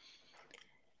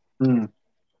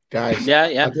 Guys,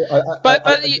 yeah.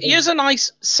 But here's a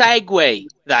nice segue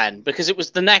then, because it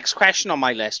was the next question on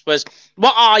my list was,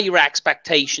 what are your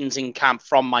expectations in camp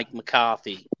from Mike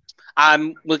McCarthy?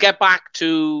 We'll get back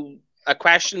to a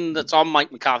question that's on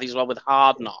Mike McCarthy as well with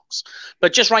Hard Knocks.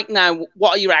 But just right now,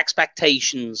 what are your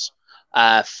expectations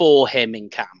for him in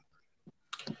camp?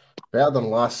 Better than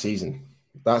last season.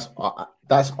 That's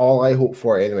all I hope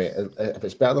for anyway. If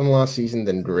it's better than last season,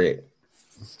 then great.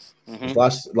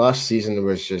 Mm-hmm. Last season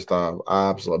was just an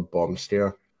absolute bomb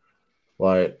scare.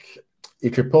 Like,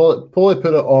 you could probably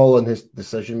put it all in his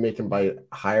decision making by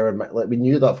hiring. Like, we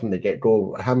knew that from the get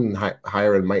go. Him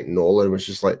hiring Mike Nolan was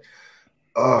just like,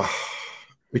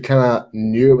 we kind of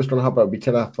knew it was going to happen. We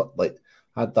kind of like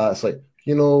had that. It's like,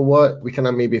 you know what? We kind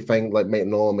of maybe think like Mike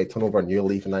Nolan might turn over a new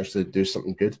leaf and actually do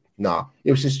something good. Nah,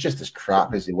 it was just as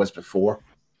crap as he was before.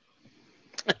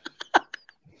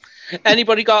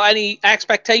 Anybody got any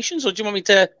expectations, or do you want me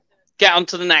to get on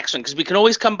to the next one? Because we can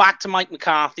always come back to Mike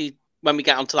McCarthy when we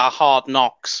get onto that Hard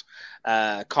Knocks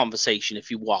conversation if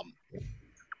you want. Do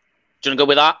you want to go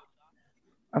with that?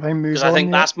 Because I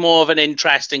think that's more of an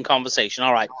interesting conversation.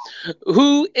 All right.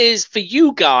 Who is, for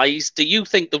you guys, do you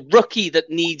think the rookie that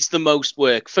needs the most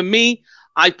work? For me,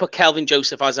 I put Kelvin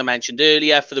Joseph, as I mentioned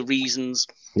earlier, for the reasons.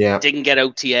 Yeah. Didn't get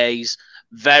OTAs,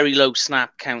 very low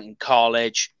snap count in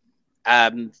college.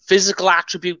 Physical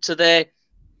attributes are there,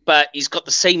 but he's got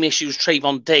the same issues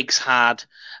Trayvon Diggs had,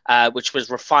 which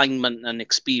was refinement and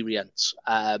experience.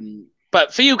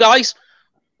 But for you guys,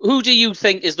 who do you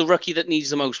think is the rookie that needs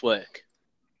the most work?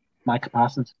 Micah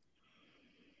Parsons.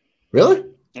 Really?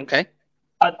 Okay.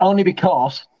 Only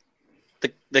because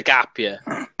the gap here.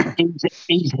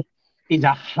 He's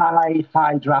a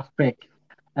high draft pick,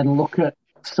 and look at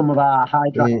some of our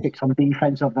high draft picks on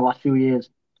defense over the last few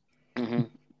years. Mm-hmm.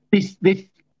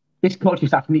 This coaching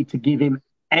staff need to give him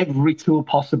every tool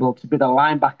possible to be the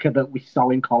linebacker that we saw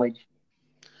in college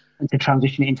and to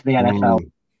transition it into the NFL.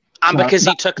 And because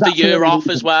he took the year off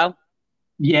as well?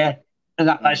 Yeah. And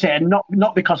I say,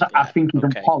 not because I think he's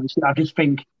unpolished. I just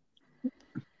think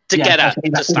get up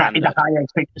to stand. It's a high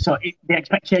expectation. So the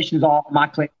expectations are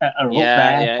automatically up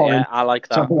there for him. I like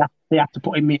that. So they have to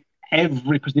put him in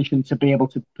every position to be able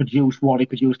to produce what he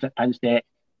produced at Penn State.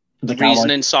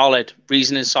 Reasoning solid.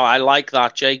 I like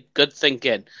that, Jay. Good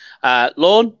thinking.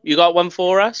 Lorne, you got one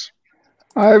for us?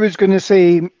 I was going to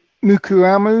say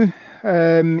Mukuamu.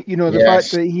 The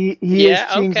fact that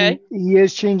he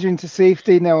is changing to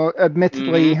safety now.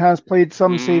 Admittedly, he has played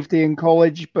some safety in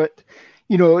college, but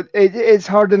it's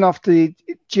hard enough to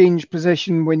change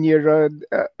position when you're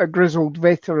a grizzled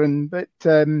veteran. But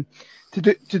to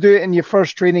do it in your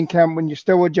first training camp when you're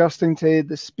still adjusting to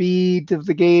the speed of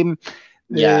the game,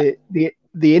 the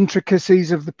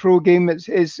intricacies of the pro game,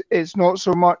 it's not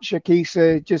so much a case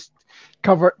of just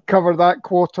cover that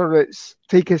quarter. It's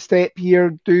take a step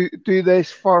here, do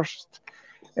this first,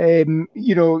 make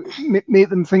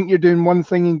them think you're doing one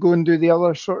thing and go and do the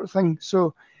other sort of thing.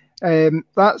 So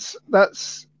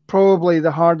that's probably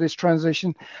the hardest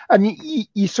transition, and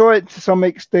you saw it to some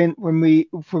extent when we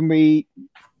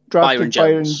drafted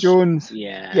Byron Jones.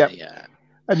 Yeah.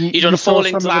 And you don't fall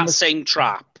into that same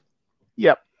trap.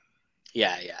 Yep.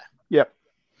 Yeah. Yep.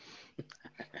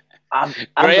 I've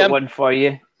got one for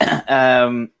you.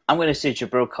 I'm going to say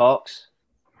Jabril Cox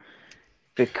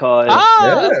because.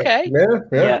 Okay.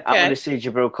 Yeah, I'm going to say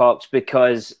Jabril Cox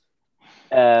because.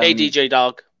 Hey, DJ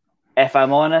Dog. If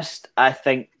I'm honest, I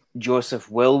think Joseph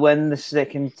will win the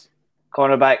second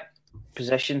cornerback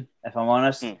position. If I'm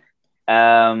honest,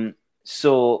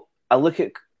 so I look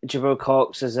at Jabril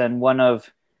Cox as in one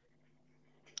of.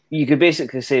 You could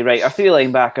basically say, right, our three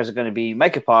linebackers are going to be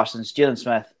Micah Parsons, Jalen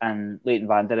Smith, and Leighton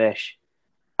Van Der Esch.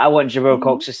 I want Jabril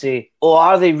Cox to say, "Oh,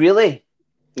 are they really?"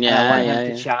 Yeah, and I want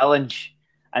him to challenge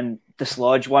and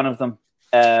dislodge one of them.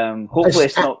 Hopefully,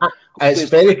 it's not. It's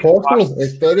very possible.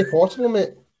 It's very possible,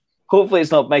 mate. Hopefully,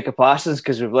 it's not Micah Parsons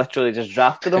because we've literally just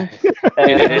drafted him.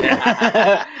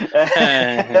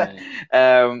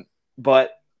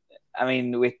 But I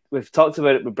mean, we've talked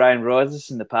about it with Brian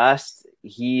Rodgers in the past.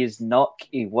 He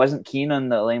wasn't keen on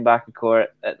the linebacker core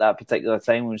at that particular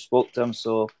time when we spoke to him.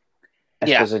 So if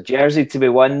there's a jersey to be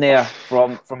won there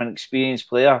from an experienced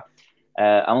player,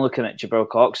 I'm looking at Jabril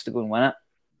Cox to go and win it.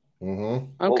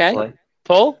 Mm-hmm. Okay.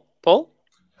 Paul?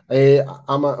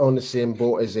 I'm on the same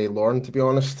boat as Lauren, to be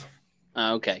honest.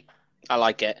 Okay, I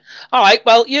like it. All right,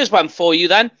 well, here's one for you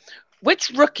then.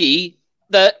 Which rookie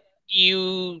that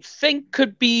you think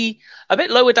could be a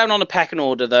bit lower down on the pecking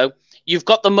order, though, you've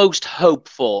got the most hope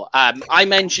for? I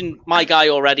mentioned my guy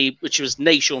already, which was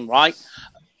Nation, right?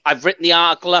 I've written the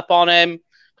article up on him.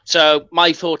 So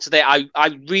my thoughts today,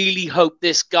 I really hope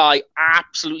this guy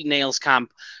absolutely nails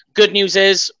camp. Good news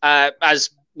is, as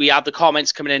we have the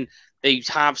comments coming in, they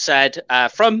have said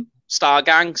from Star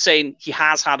Gang saying he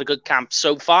has had a good camp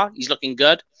so far. He's looking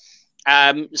good.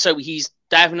 So he's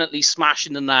definitely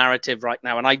smashing the narrative right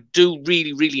now. And I do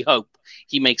really, really hope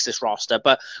he makes this roster.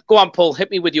 But go on, Paul, hit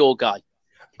me with your guy.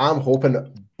 I'm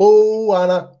hoping Bo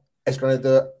Anna is going to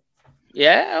do it.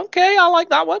 Yeah, okay, I like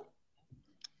that one.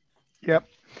 Yep.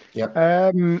 Yep.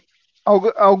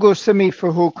 I'll go Simi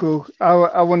Fehoko.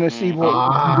 I want to see what he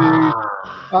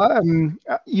can do.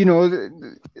 You know,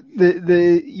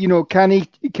 the you know, can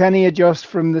he adjust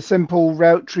from the simple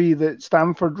route tree that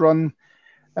Stanford run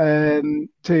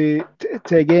to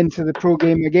again to the pro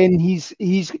game? Again,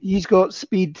 he's got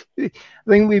speed. I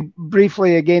think we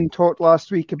briefly again talked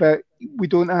last week about we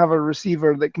don't have a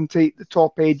receiver that can take the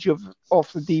top edge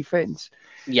off the defense.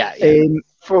 Yeah.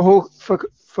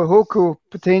 Fehoko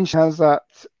potentially has that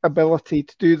ability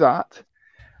to do that.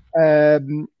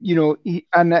 You know,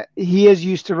 he is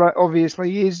used to run.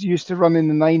 Obviously, he is used to running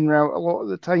the 9 route a lot of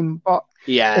the time. But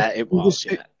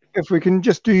if we can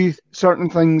just do certain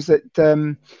things that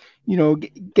you know,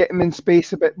 get him in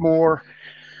space a bit more,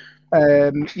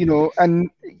 you know, and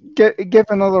give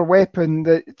another weapon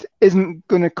that isn't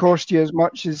going to cost you as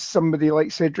much as somebody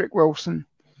like Cedric Wilson.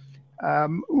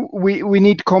 We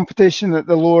need competition at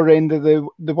the lower end of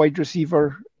the wide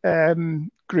receiver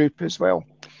group as well.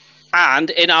 And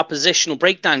in our positional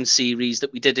breakdown series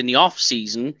that we did in the off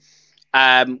season,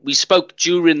 we spoke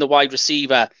during the wide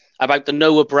receiver about the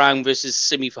Noah Brown versus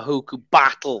Simi Fehoko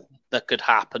battle that could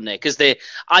happen there, because they're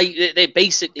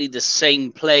basically the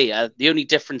same player. The only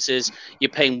difference is you're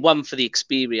paying one for the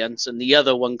experience and the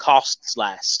other one costs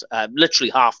less,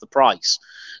 literally half the price.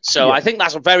 So yeah. I think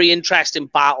that's a very interesting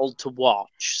battle to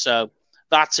watch. So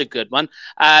that's a good one.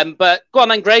 But go on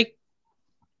then, Gray.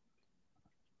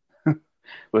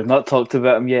 We've not talked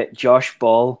about him yet. Josh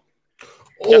Ball.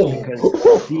 Oh.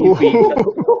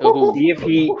 See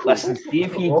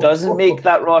if he doesn't make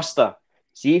that roster.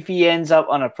 See if he ends up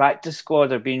on a practice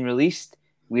squad or being released.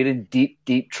 We're in deep,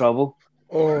 deep trouble.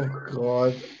 Oh,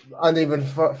 God. I didn't even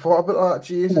thought about that.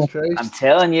 Jesus Christ. I'm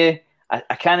telling you,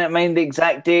 I cannot mind the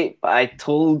exact date, but I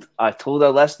told our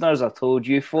listeners, I told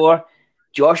you four,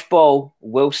 Josh Ball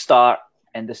will start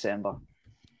in December.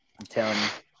 I'm telling you.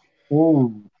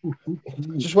 Oh.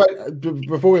 Just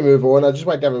before we move on, I just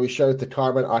want to give a wee shout out to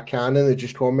Carmen Arcanen who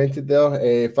just commented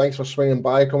there. Thanks for swinging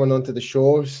by, coming onto the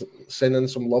show, sending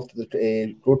some love to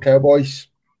the Road Cowboys.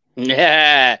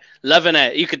 Yeah, loving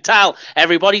it. You could tell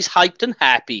everybody's hyped and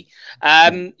happy.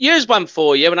 Here's one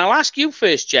for you, and I'll ask you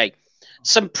first, Jay.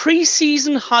 Some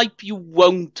preseason hype you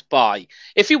won't buy.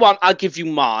 If you want, I'll give you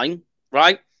mine,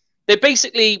 right? They're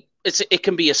basically, it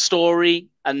can be a story,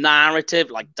 a narrative,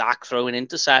 like Dak throwing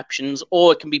interceptions,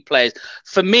 or it can be players.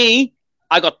 For me,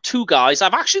 I got 2 guys.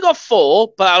 I've actually got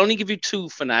 4, but I'll only give you 2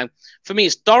 for now. For me,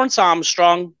 it's Dorrance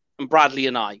Armstrong and Bradley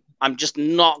and I. I'm just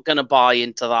not going to buy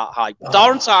into that hype.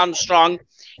 Dorrance Armstrong,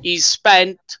 he's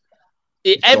spent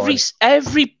every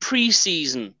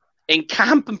preseason, in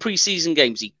camp and preseason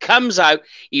games, he comes out,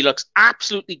 he looks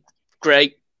absolutely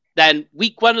great. Then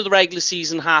week 1 of the regular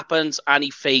season happens and he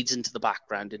fades into the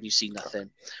background and you see nothing.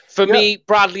 For me,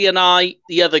 Bradley and I,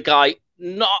 the other guy,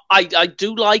 I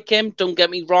do like him, don't get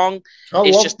me wrong.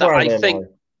 It's just that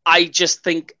I just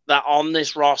think that on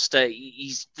this roster,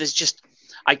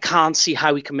 I can't see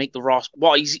how he can make the roster.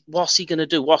 What's he going to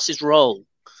do? What's his role?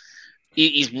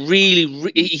 He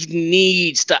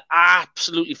needs to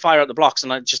absolutely fire out the blocks,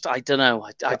 and I don't know.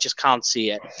 I just can't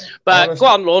see it. But honestly,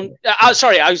 go on, Lorne.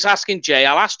 Sorry, I was asking Jay.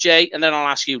 I'll ask Jay, and then I'll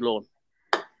ask you, Lorne.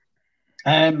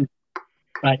 Right,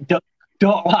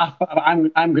 don't laugh.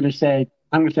 I'm going to say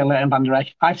Leighton Van Der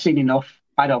Esch. I've seen enough.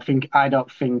 I don't think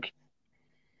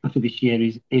after this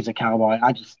year is a Cowboy.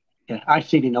 I've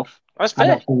seen enough. That's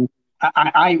fair.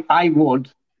 I would,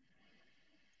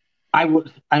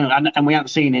 and we haven't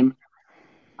seen him.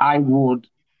 I would.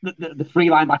 The 3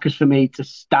 linebackers for me to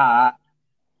start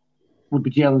would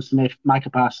be Jalen Smith, Micah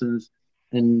Parsons,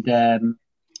 and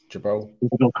Jabril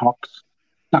Cox.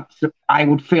 I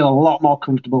would feel a lot more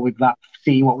comfortable with that,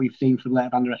 seeing what we've seen from Leighton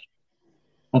Van Der Esch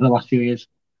over the last few years.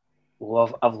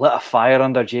 Well, I've lit a fire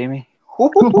under Jamie.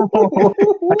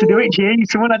 Had to do it, Jay.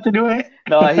 Someone had to do it.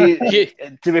 No,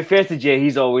 to be fair to Jay,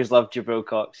 he's always loved Jabril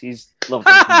Cox. He's loved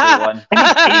him from day one.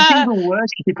 It's even worse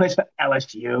if he plays for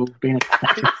LSU, being a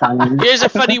Texas fan. Here's a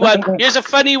funny one. Here's a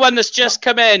funny one that's just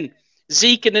come in.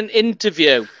 Zeke, in an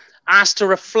interview, asked to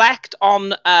reflect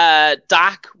on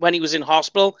Dak when he was in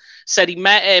hospital. Said he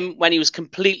met him when he was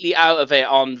completely out of it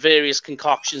on various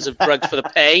concoctions of drugs for the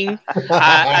pain.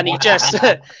 And he just,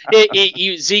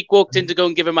 Zeke walked in to go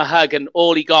and give him a hug, and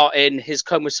all he got in his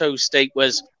comatose state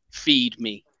was, "Feed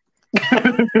me."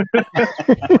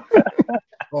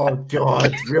 Oh,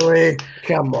 God, really?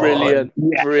 Come on. Brilliant.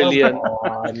 Yeah. Brilliant.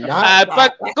 On.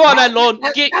 But go on then, Lorne.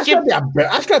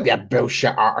 That's got to be a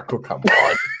bullshit article. Come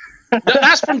on.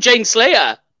 That's from Jane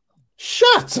Slayer.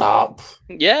 Shut up.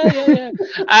 Yeah.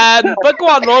 But go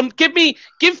on, Lorne. Give me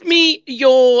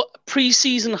your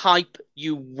pre-season hype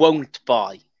you won't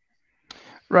buy.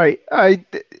 Right.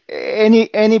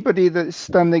 Anybody that's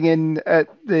standing in at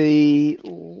the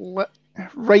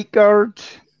right guard,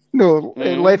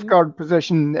 left guard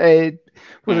position,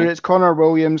 whether it's Connor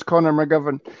Williams, Connor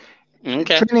McGovern.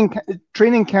 Okay.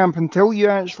 Training camp, until you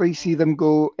actually see them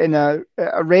go in a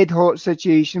red hot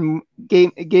situation,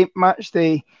 game match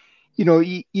day, you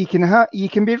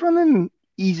can be running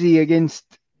easy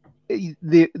against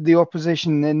the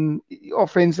opposition in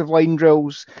offensive line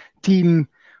drills, team,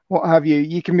 what have you.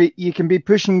 You can be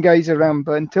pushing guys around,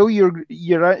 but until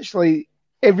you're actually,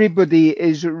 everybody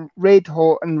is red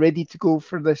hot and ready to go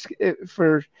for this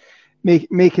for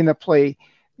making a play,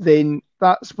 then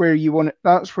that's where you want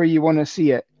to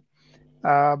see it.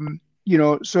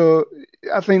 So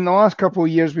I think the last couple of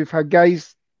years we've had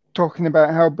guys talking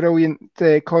about how brilliant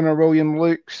Connor Williams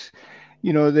looks.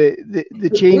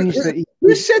 The change that he.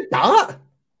 Who said that?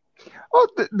 Oh,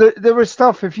 there was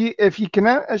stuff. If you can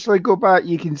actually go back,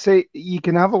 you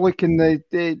can have a look in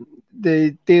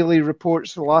the daily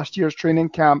reports of last year's training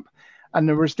camp, and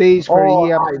there was days where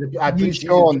he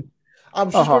Sean. I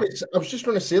was just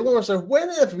going to say, Lawrence, when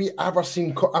have we ever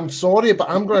seen? I'm sorry, but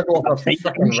I'm going to go off a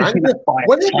freaking rant.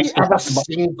 When have we ever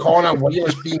seen Connor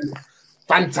Williams being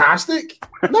fantastic?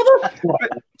 Never.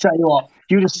 Tell you what, if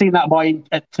you'd have seen that boy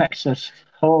at Texas,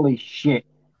 holy shit,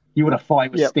 you would have thought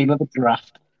it was steal of the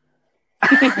draft.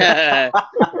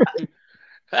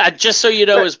 Just so you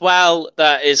know as well,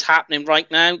 that is happening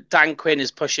right now. Dan Quinn is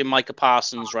pushing Micah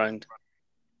Parsons round.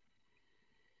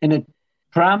 In a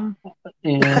pram?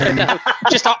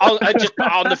 just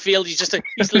on the field.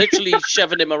 He's literally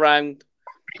shoving him around.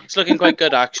 It's looking quite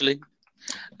good, actually.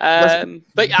 But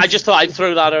I just thought I'd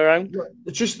throw that around.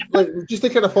 Just to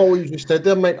kind of follow what you just said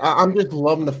there, Mike, I'm just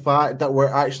loving the fact that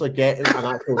we're actually getting an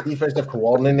actual defensive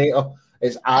coordinator.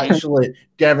 Is actually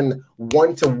giving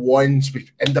one-to-ones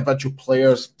with individual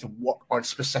players to work on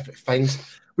specific things.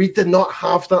 We did not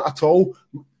have that at all.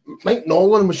 Mike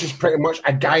Nolan was just pretty much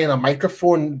a guy in a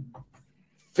microphone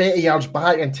 30 yards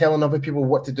back and telling other people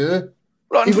what to do.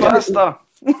 Run faster.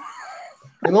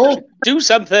 Do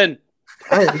something.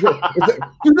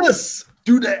 Do this.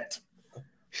 Do that.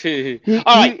 He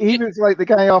was like the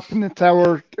guy up in the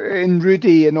tower in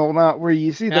Rudy and all that, where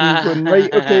you see them going,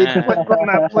 right, okay, run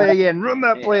that play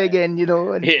again,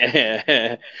 And...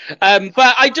 Yeah.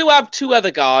 But I do have two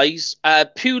other guys,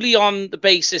 purely on the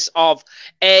basis of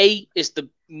is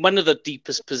one of the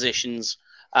deepest positions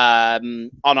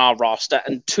on our roster,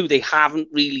 and two, they haven't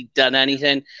really done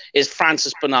anything, is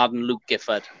Francis Bernard and Luke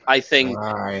Gifford. I think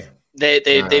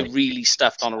they're really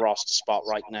stuffed on a roster spot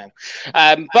right now.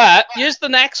 But here's the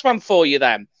next one for you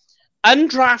then.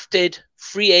 Undrafted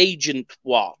free agent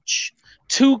watch.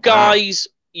 Two guys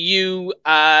you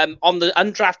on the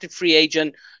undrafted free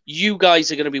agent you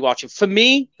guys are going to be watching. For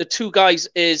me, the two guys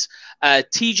is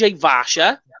TJ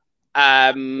Vasher.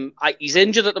 He's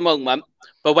injured at the moment,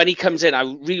 but when he comes in, I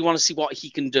really want to see what he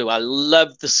can do. I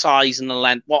love the size and the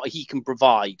length, what he can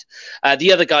provide.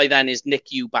 The other guy then is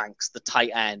Nick Eubanks, the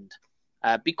tight end.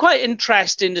 Be quite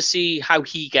interesting to see how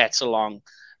he gets along.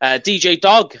 DJ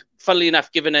Dog, funnily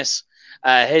enough, giving us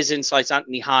his insights.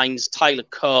 Anthony Hines, Tyler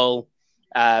Cole,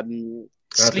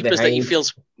 sleepers that he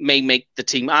feels may make the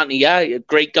team. Anthony,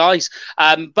 great guys.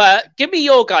 But give me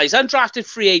your guys. Undrafted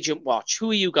free agent watch.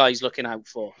 Who are you guys looking out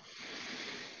for?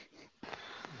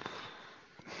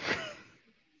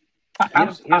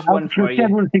 Here's one for you.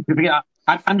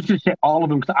 I'm just going to say all of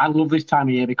them because I love this time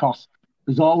of year because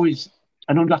there's always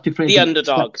an undrafted free agent.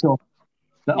 The underdog.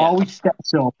 That always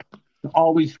steps up. That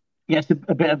always gets a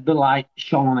bit of the light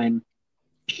shone on him.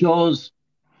 Shows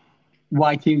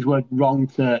why teams were wrong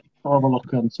to overlook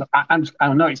them. So I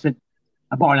know it's a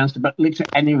boring answer, but literally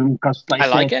any of them because they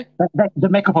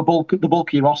make up the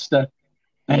bulky roster,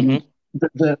 and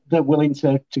they're willing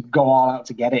to go all out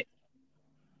to get it.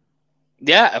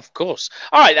 Yeah, of course.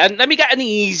 All right, then let me get an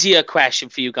easier question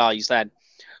for you guys then.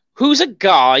 Who's a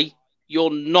guy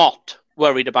you're not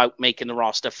worried about making the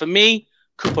roster? For me,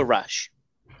 Cooper Rush.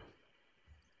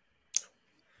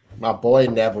 My boy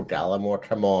Neville Gallimore,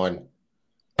 come on.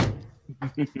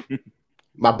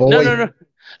 My boy.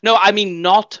 No, I mean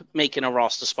not making a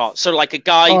roster spot. So like a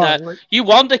guy you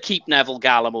want to keep Neville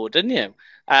Gallimore, didn't you?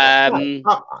 A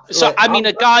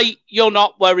guy you're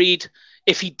not worried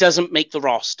if he doesn't make the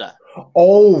roster.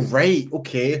 Oh, right.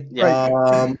 Okay.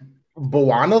 Yeah.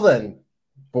 Boana then.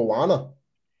 Boana.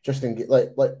 Just in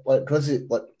because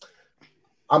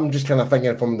I'm just kind of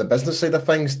thinking from the business side of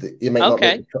things that you might not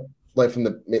make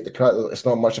the cut. It's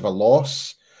not much of a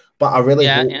loss, but I really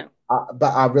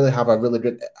but I really have a really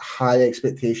good high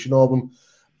expectation of him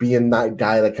being that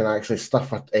guy that can actually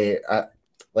stuff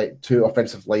like two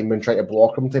offensive linemen trying to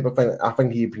block him type of thing. I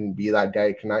think he can be that guy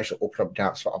who can actually open up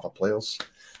gaps for other players.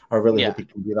 I really hope he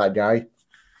can be that guy.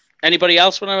 Anybody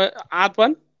else want to add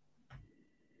one?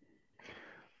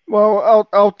 Well,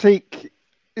 I'll take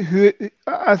who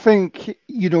I think,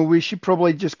 we should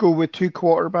probably just go with two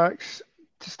quarterbacks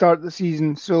to start the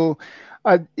season. So,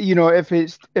 if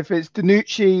it's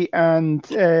DiNucci and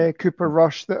Cooper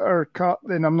Rush that are cut,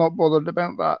 then I'm not bothered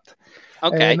about that.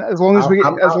 Okay. As long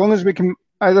as we can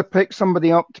either pick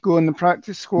somebody up to go in the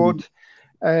practice squad,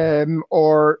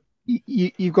 or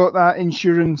you've got that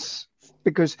insurance,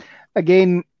 because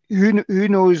again, who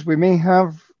knows, we may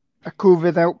have a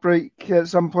COVID outbreak at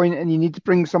some point and you need to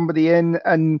bring somebody in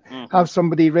and have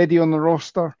somebody ready on the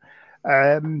roster.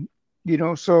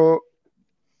 So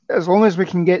as long as we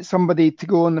can get somebody to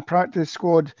go on the practice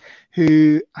squad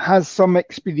who has some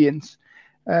experience.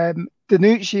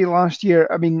 DiNucci last year,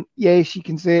 I mean, yes, you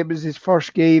can say it was his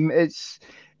first game. It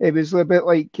was a bit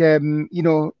like, throwing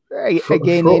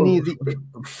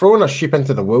a sheep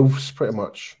into the wolves, pretty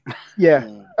much.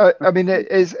 Yeah. I mean,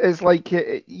 it's like,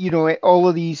 all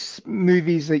of these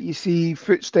movies that you see,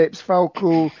 Footsteps,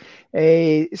 Falco,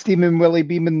 Stephen Willie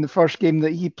Beeman, the first game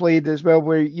that he played as well,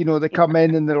 where, they come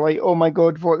in and they're like, oh my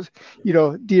God, what's,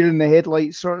 deer in the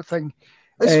headlights sort of thing.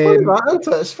 It's funny that,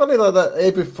 isn't it? It's funny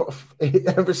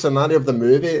that every scenario of the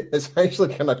movie is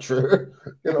actually kind of true.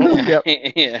 Yep.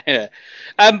 Yeah.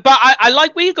 But I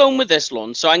like where you're going with this,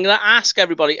 Lon. So I'm going to ask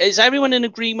everybody: is everyone in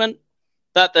agreement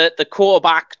that the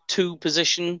quarterback 2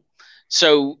 position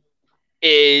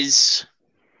is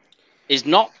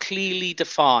not clearly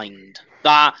defined?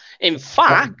 That in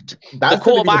fact, the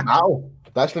quarterback.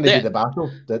 That's going to be the battle.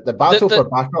 The battle for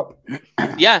backup.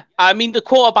 Yeah, I mean the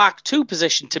quarterback 2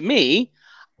 position to me.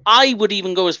 I would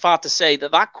even go as far to say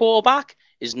that quarterback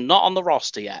is not on the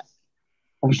roster yet.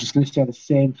 I was just going to say the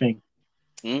same thing.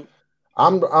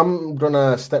 I'm going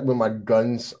to stick with my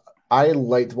guns. I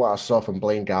liked what I saw from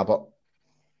Blaine Gabbert.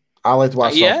 I liked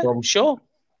what I saw from... Sure.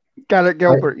 Garrett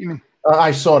Gilbert, you mean?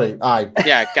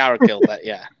 Yeah, Garrett Gilbert,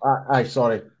 yeah.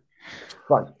 Sorry.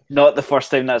 Fuck. Not the first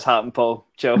time that's happened, Paul.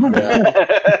 Joe. Yeah.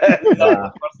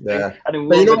 But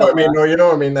you know what I mean? No, you know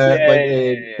what I mean?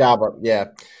 Gabbert, yeah.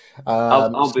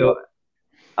 I'll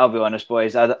be honest,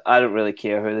 boys. I don't really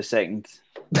care who the second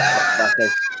back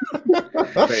is.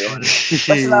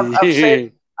 Listen,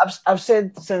 I've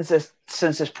said since this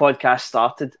podcast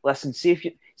started. Listen,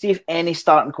 see if any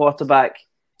starting quarterback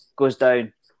goes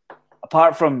down,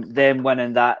 apart from them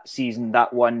winning that season,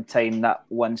 that one time, that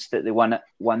once that they won it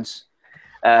once.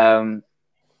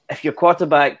 If your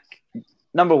quarterback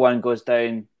number 1 goes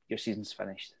down, your season's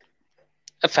finished.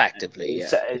 Effectively, yeah.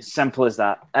 It's simple as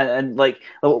that. And like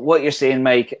what you're saying,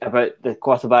 Mike, about the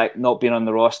quarterback not being on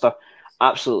the roster,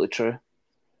 absolutely true.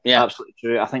 Yeah, absolutely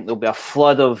true. I think there'll be a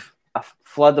flood of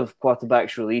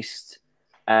quarterbacks released,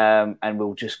 and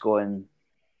we'll just go and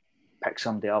pick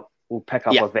somebody up. We'll pick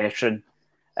up a veteran,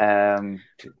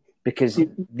 because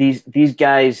these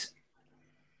guys,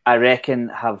 I reckon,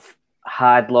 have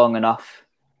had long enough.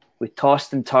 We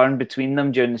tossed and turned between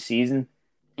them during the season.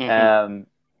 Mm-hmm.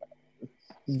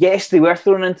 Yes, they were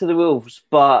thrown into the wolves,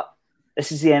 but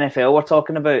this is the NFL we're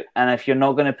talking about. And if you're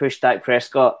not going to push Dak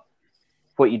Prescott,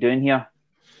 what are you doing here?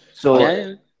 So,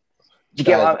 do you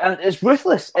get what and it's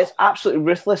ruthless. It's absolutely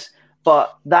ruthless.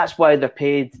 But that's why they're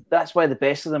paid. That's why the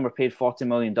best of them are paid $40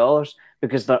 million,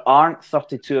 because there aren't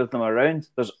 32 of them around.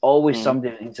 There's always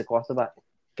somebody that needs a quarterback.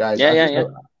 Guys,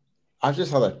 I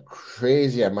just had a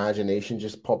crazy imagination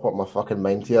just pop up my fucking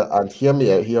mind here, and hear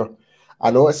me out here. I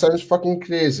know it sounds fucking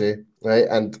crazy, right?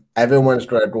 And everyone's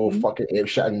going to go fucking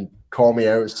apeshit and call me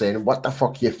out saying, what the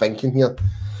fuck are you thinking here?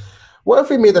 What if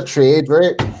we made a trade,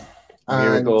 right?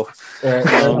 Here we go. Trade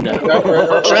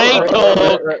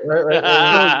talk.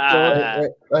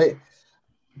 Right.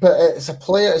 But it's a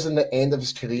player is in the end of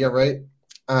his career, right?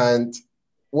 And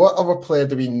what other player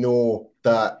do we know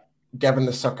that, given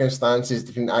the circumstances,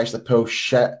 they can actually pull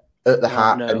shit out the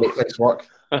hat and make things work?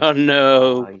 Oh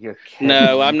no!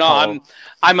 No, I'm not.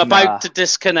 I'm about to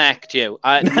disconnect you.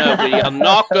 No, we are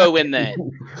not going there.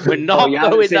 We're not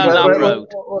going down that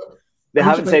road. They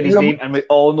haven't said his name, and we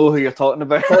all know who you're talking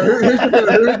about. Who do you think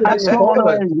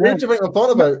I'm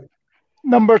talking about?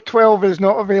 Number 12 is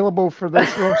not available for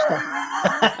this roster.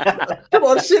 Come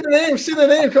on, say the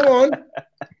name. Come on.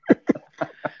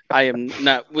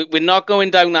 We're not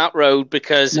going down that road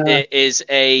because it is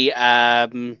a.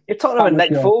 You're talking about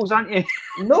Nick Foles, aren't you?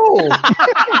 No.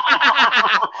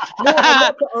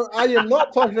 I am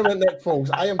not talking about Nick Foles.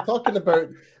 I am talking about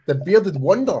the bearded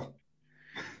wonder.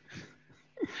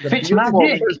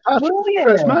 Fitzmagic.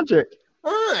 Fitzmagic.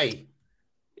 Aye.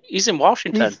 He's in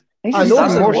Washington. I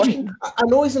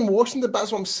know he's in Washington, but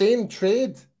that's what I'm saying.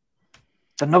 Trade.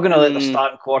 They're not going to let the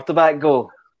starting quarterback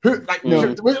go. In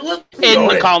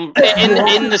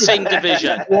the same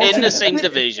division. In the same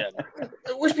division.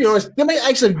 Let's be honest. They might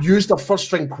actually use their first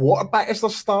string quarterback as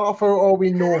their starter for all we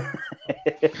know.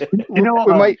 You know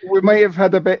what? We might have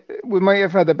had a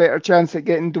better chance at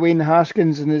getting Dwayne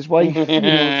Haskins and his wife.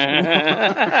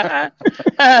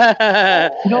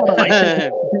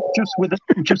 Just with the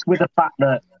fact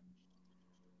that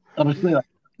obviously.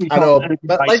 I know,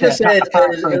 but like I said,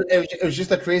 it was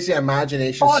just a crazy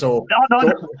imagination. Just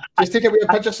take it with a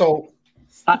pinch of salt.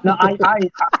 I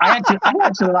actually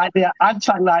like the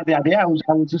idea. I was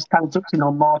just kind of touching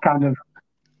on more kind of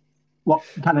what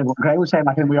Gray was saying.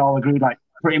 I think we all agreed, like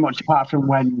pretty much apart from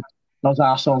when those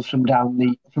arseholes from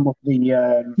up the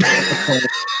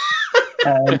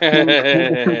I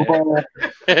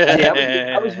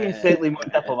was being slightly more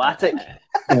diplomatic.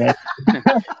 Yeah.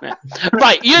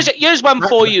 Right, here's one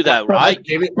for you though, right? But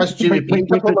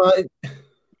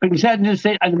you said just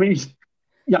say, I mean,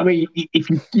 if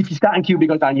you start in QB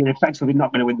go down, you're effectively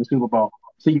not going to win the Super Bowl.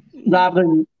 So rather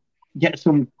than get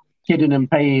some kid in and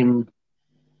pay him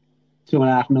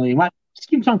 $2.5 million, just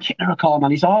give him some kid a call, man.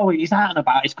 He's out and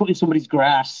about. He's cutting somebody's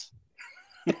grass.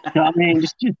 You know what I mean?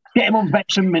 Just get him on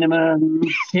veteran minimum.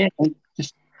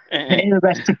 Just pay the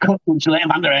rest to cut and let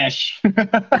him under Ash.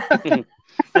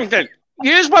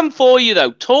 Here's one for you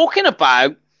though. Talking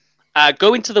about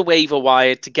going to the waiver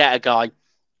wire to get a guy,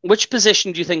 which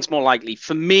position do you think is more likely?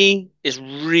 For me, is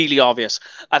really obvious.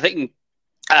 I think,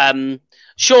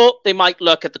 sure, they might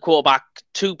look at the quarterback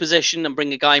 2 position and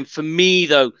bring a guy in. For me,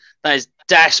 though, that is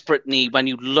desperate need when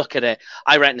you look at it.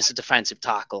 I reckon it's a defensive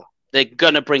tackle. They're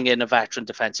going to bring in a veteran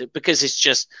defensive because it's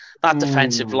just that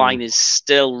defensive line is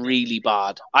still really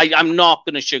bad. I'm not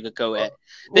going to sugarcoat it.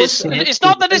 It's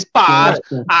not that it's bad.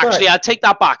 Actually, I take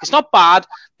that back. It's not bad.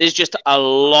 There's just a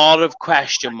lot of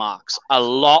question marks. A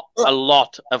lot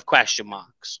of question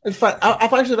marks. In fact,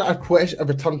 I've actually got a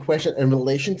return question in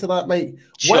relation to that, Mike.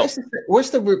 Sure.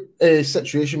 What's the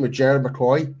situation with Gerald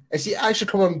McCoy? Is he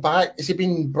actually coming back? Is he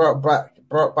being brought back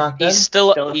He's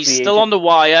still on the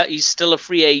wire. He's still a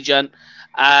free agent.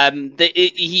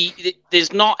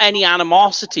 There's not any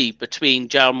animosity between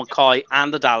Gerald McCoy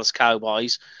and the Dallas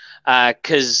Cowboys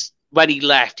because when he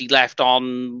left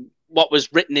on what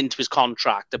was written into his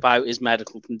contract about his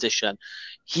medical condition.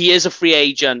 He is a free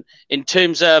agent. In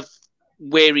terms of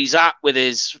where he's at with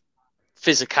his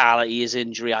physicality, his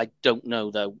injury, I don't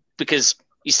know though, because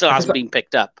he still hasn't been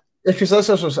picked up. Because I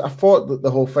thought that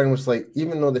the whole thing was like,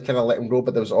 even though they kind of let him go,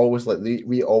 but there was always like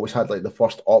we always had like the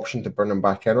first option to bring him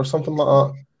back in or something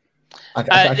like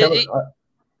that.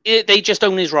 They just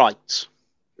own his rights.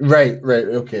 Right,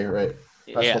 okay, right.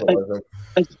 That's what it was,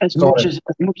 as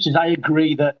much as I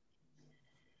agree that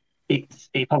it's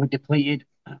probably depleted,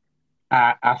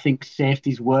 I think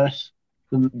safety's worse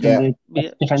than the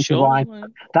defensive line.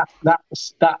 That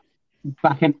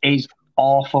back end is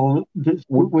awful.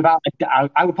 Without a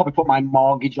doubt, I would probably put my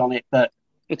mortgage on it that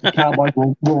the Cowboys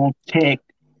will take.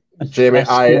 Jamie,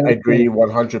 I agree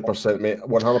 100%, mate.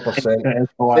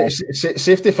 100%.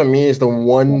 Safety for me is the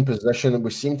one position that we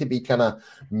seem to be kind of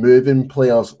moving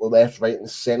players left, right, and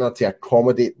centre to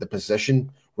accommodate the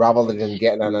position rather than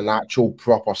getting an actual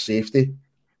proper safety.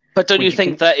 But don't you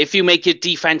think that if you make your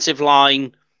defensive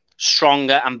line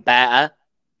stronger and better,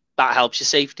 that helps your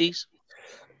safeties?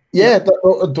 Yeah,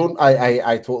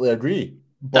 I totally agree.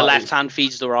 The left hand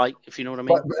feeds the right, if you know what I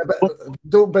mean.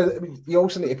 But you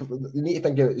also need to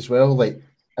think of it as well. Like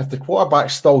if the quarterback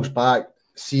stalls back,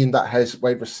 seeing that his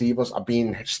wide receivers are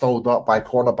being stalled up by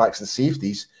cornerbacks and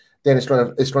safeties, then it's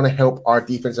going to help our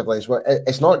defensive line as well.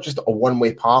 It's not just a one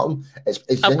way pattern. It's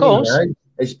of course.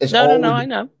 It's no, I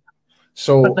know.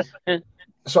 Sorry,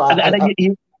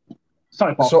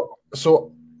 Paul.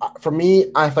 So for me,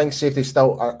 I think safety is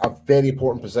still a very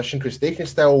important position because they can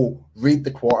still read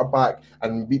the quarterback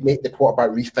and make the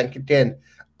quarterback rethink again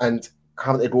and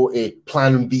having to go to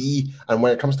plan B. And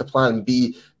when it comes to plan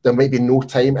B, there might be no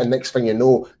time. And next thing you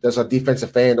know, there's a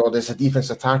defensive end or there's a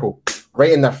defensive tackle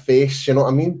right in their face. You know what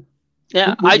I mean?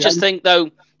 Yeah, I just think,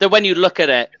 though, that when you look at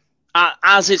it,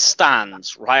 as it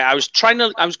stands, right, I was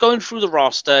going through the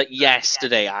roster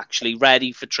yesterday, actually,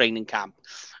 ready for training camp.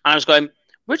 And I was going,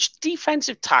 which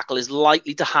defensive tackle is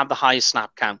likely to have the highest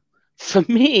snap count? For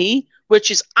me,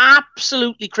 which is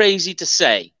absolutely crazy to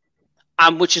say,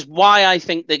 and which is why I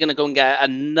think they're going to go and get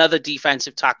another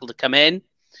defensive tackle to come in,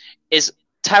 is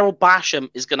Terrell Basham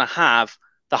is going to have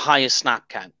the highest snap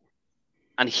count.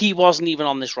 And he wasn't even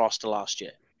on this roster last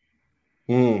year.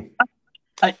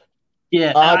 I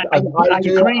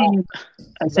agree.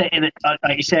 And saying it,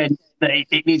 like you said, that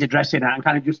it needs addressing, and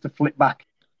kind of just to flip back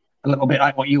a little bit,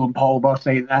 like what you and Paul both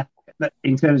saying there, that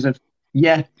in terms of,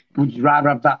 would you rather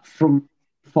have that front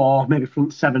four, maybe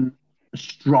front seven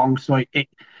strong, so it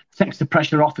takes the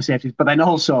pressure off the safeties, but then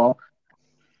also,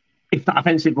 if that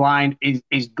offensive line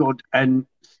is good and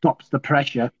stops the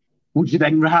pressure, would you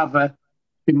then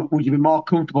would you be more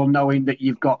comfortable knowing that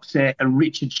you've got, say, a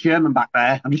Richard Sherman back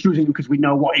there? I'm just using him because we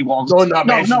know what he was. Don't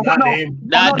mention that name.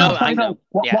 No, I know.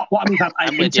 What I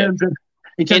mean, in terms of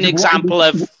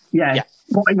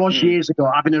what he was years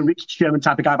ago, having a Richard Sherman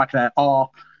type of guy back there, or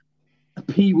a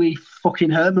Pee Wee fucking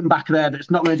Herman back there that's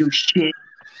not going to do shit.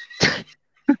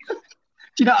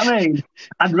 Do you know what I mean?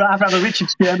 I'd rather have a Richard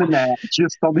Sherman there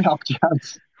just on the off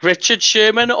chance. Richard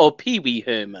Sherman or Pee Wee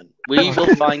Herman? We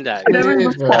will find out.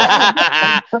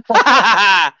 I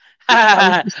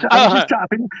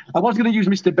was going to use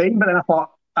Mr. Bean, but then I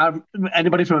thought,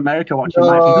 anybody from America watching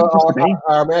Mr. Bean?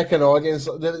 Our American audience,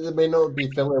 they may not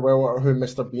be familiar with who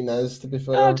Mr. Bean is, to be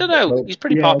fair. I don't know. He's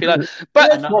pretty popular.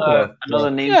 But another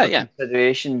name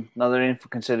for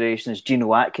consideration is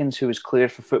Geno Atkins, who was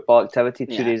cleared for football activity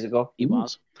 2 days ago. He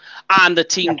was. And the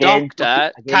team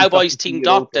doctor, Cowboys team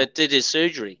doctor, did his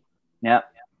surgery. Yeah.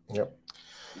 Yep.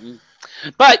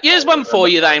 But here's one for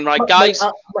you then, right, guys?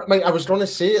 Mike, I was going to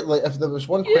say, like, if there was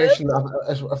one question,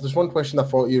 if there's one question I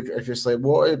thought you'd just like,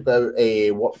 what about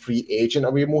what free agent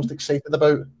are we most excited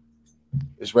about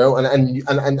as well?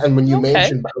 And when you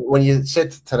mentioned, when you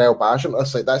said Terrell Basham, I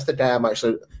was like, that's the guy I'm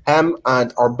actually, him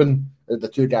and Urban are the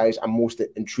two guys I'm most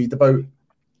intrigued about.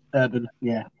 Urban,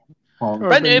 yeah.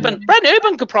 Brent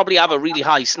Urban could probably have a really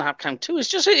high snap count too. It's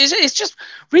just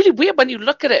really weird when you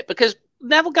look at it because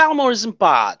Neville Gallimore isn't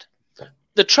bad.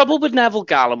 The trouble with Neville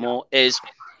Gallimore is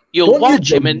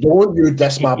watch him and don't you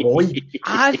diss my boy.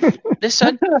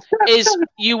 Listen,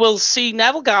 you will see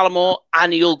Neville Gallimore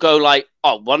and you'll go like,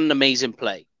 oh, what an amazing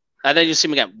play. And then you'll see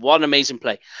him again, what an amazing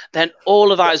play. Then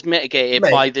all of that is mitigated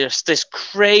by this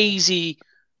crazy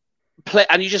play,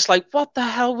 and you're just like, what the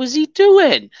hell was he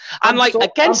doing? And I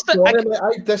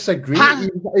disagree.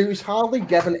 He was hardly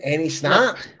given any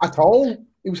snap at all.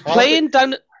 He was playing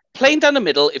down the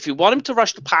middle. If you want him to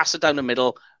rush the passer down the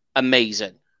middle,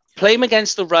 amazing. Play him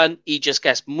against the run, he just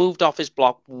gets moved off his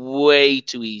block way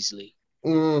too easily.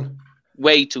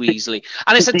 Way too easily.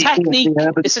 And it's a technique.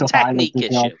 It's a technique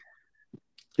issue.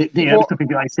 The other stuff,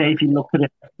 if you look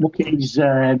at his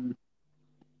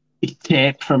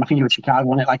tape from, I think it was Chicago,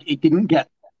 wasn't it? Like, it didn't get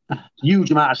a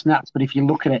huge amount of snaps, but if you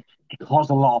look at it, it caused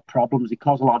a lot of problems. It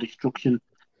caused a lot of destruction.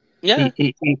 Yeah.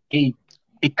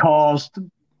 It caused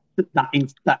that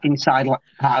inside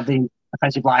part of the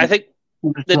offensive line. I think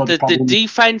the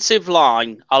defensive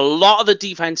line, a lot of the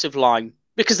defensive line,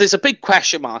 because there's a big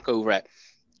question mark over it,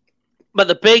 but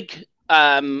the big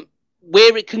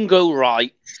where it can go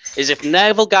right is if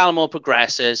Neville Gallimore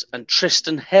progresses and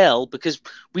Tristan Hill, because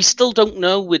we still don't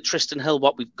know with Tristan Hill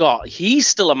what we've got. He's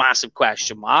still a massive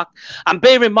question mark. And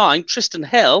bear in mind, Tristan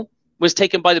Hill was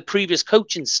taken by the previous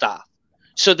coaching staff.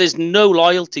 So there's no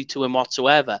loyalty to him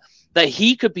whatsoever. That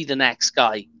he could be the next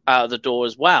guy out of the door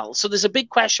as well. So there's a big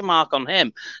question mark on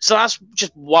him. So that's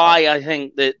just why I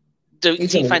think that the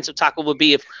defensive tackle would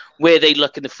be where they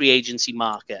look in the free agency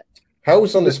market.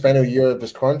 Hill's on this final year of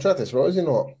his contract as well, is he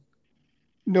not?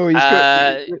 No,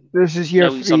 this is year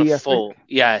 3. He's on a 4.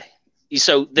 Yeah.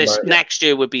 So next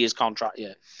year would be his contract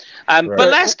year. But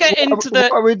let's get into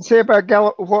what I would say about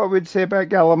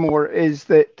Gallimore is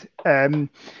that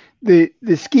the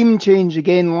scheme change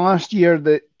again last year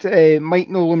that Mike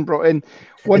Nolan brought in.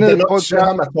 It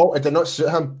did not suit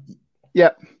him.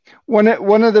 Yeah. One of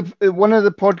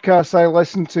the podcasts I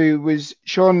listened to was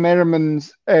Sean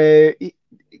Merriman's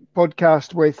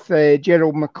podcast with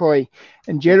Gerald McCoy,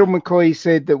 and Gerald McCoy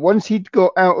said that once he'd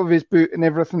got out of his boot and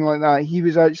everything like that, he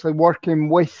was actually working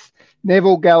with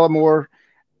Neville Gallimore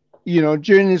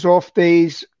during his off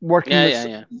days, working with.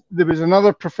 Yeah. There was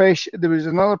another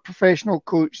professional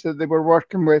coach that they were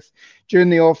working with during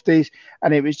the off days,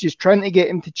 and it was just trying to get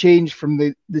him to change from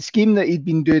the scheme that he'd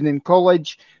been doing in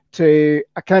college to,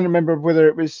 I can't remember whether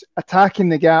it was attacking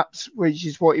the gaps, which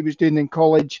is what he was doing in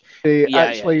college, to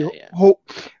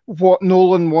what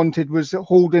Nolan wanted was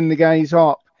holding the guys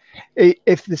up.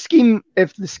 If the scheme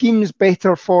is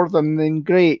better for them, then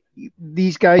great.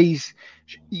 These guys,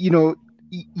 you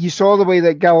saw the way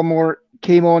that Gallimore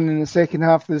came on in the second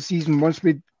half of the season once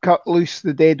we cut loose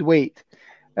the dead weight.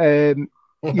 Who's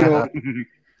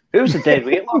the dead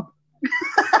weight one?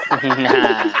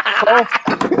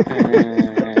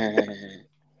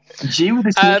 Gee, with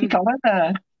the sneaky comment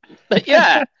there. But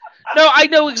yeah. No, I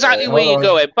know exactly where you're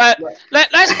going. But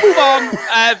let's move on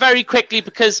very quickly,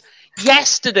 because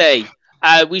yesterday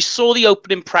we saw the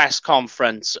opening press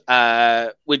conference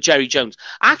with Jerry Jones.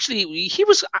 Actually, he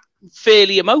was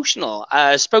fairly emotional.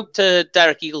 Spoke to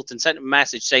Derek Eagleton, sent him a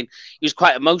message saying he was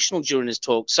quite emotional during his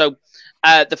talk. So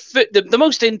the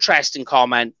most interesting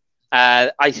comment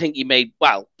I think he made,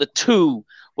 the two,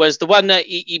 was the one that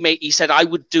he made. He said, "I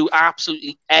would do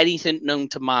absolutely anything known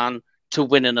to man to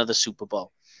win another Super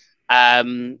Bowl."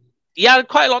 He had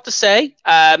quite a lot to say.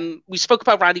 We spoke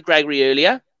about Randy Gregory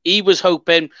earlier. He was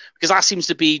hoping, because that seems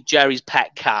to be Jerry's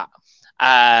pet cat.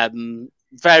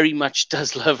 Very much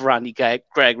does love Randy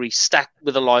Gregory, stuck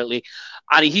with a loyalty.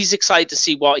 And he's excited to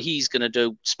see what he's going to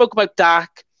do. Spoke about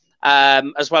Dak,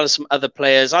 as well as some other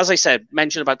players. As I said,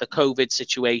 mentioned about the COVID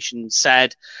situation,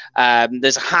 said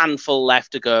there's a handful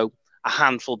left to go, a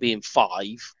handful being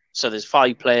 5. So there's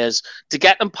 5 players to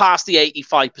get them past the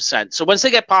 85%. So once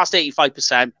they get past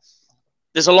 85%,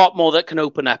 there's a lot more that can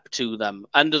open up to them.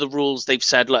 Under the rules, they've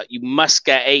said, look, you must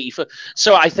get 80.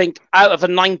 So I think out of a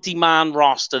 90-man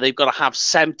roster, they've got to have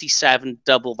 77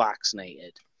 double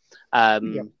vaccinated.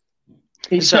 Sorry,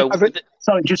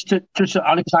 just to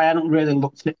Alex, I hadn't really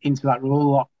looked into that rule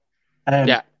a lot.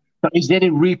 But is there any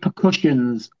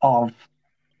repercussions of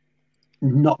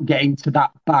not getting to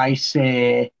that by,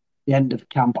 say, the end of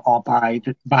camp or by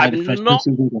the first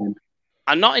preseason game?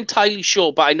 I'm not entirely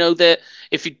sure, but I know that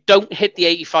if you don't hit the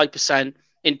 85%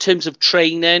 in terms of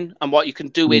training and what you can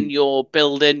do in your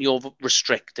building, you're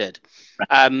restricted.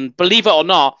 Believe it or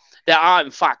not, there are,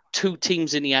 in fact, 2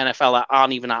 teams in the NFL that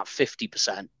aren't even at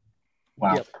 50%.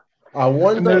 Wow. Yep. I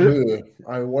wonder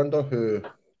who.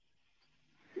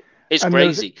 It's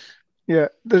crazy. There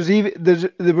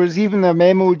was even a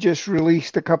memo just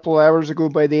released a couple of hours ago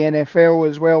by the NFL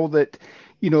as well that,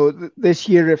 this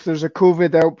year, if there's a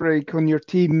COVID outbreak on your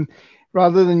team,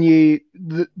 rather than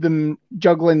them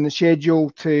juggling the schedule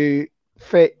to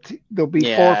fit, there'll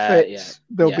be forfeits,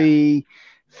 there'll be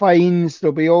fines,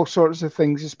 there'll be all sorts of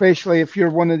things, especially if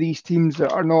you're one of these teams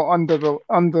that are not under the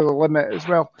limit as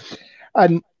well.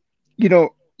 And you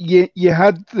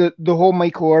had the whole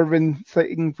Michael Irvin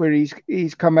thing where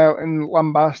he's come out and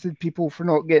lambasted people for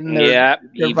not getting their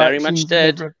he very much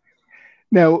did.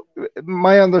 Now,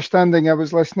 my understanding, I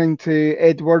was listening to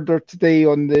Ed Werder today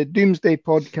on the Doomsday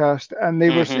podcast, and they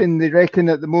were saying they reckon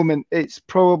at the moment it's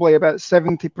probably about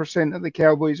 70% of the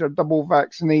Cowboys are double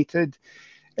vaccinated.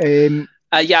 I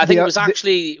think it was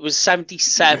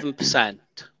 77%.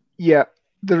 Yeah,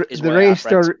 the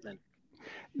rest are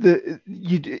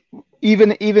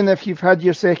even if you've had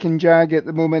your second jab at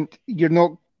the moment, you're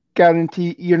not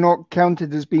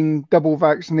counted as being double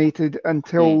vaccinated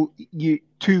until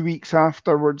 2 weeks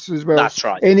afterwards as well. That's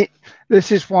right.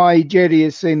 This is why Jerry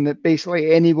is saying that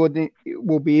basically anybody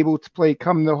will be able to play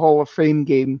come the Hall of Fame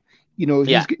game.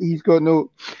 He's got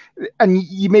no, and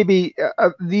you maybe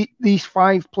these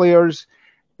 5 players,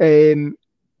 maybe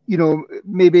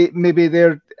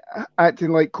they're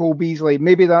acting like Cole Beasley.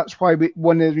 Maybe that's why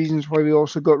one of the reasons why we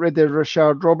also got rid of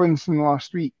Rashard Robinson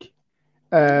last week.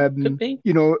 Could be.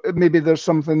 Maybe there's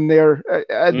something there.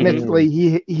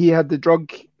 Admittedly, he had the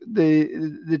drug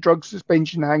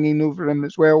suspension hanging over him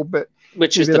as well, but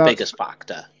which is the biggest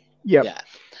factor. Yeah.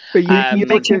 But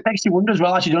it makes you wonder as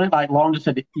well. Actually, don't it? Like Lauren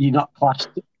said, you're not classed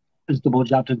as double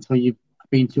jabbed until you've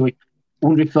been to it. I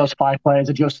wonder if those 5 players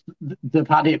are they've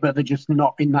had it, but they're just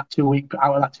not in that 2 week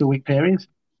out of that 2 week period.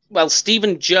 Well,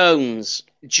 Stephen Jones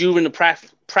during the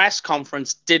press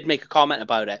conference did make a comment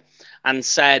about it and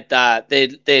said that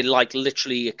they're like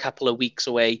literally a couple of weeks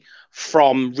away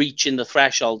from reaching the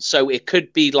threshold. So it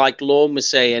could be like Lorne was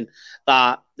saying,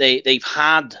 that they've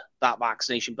had that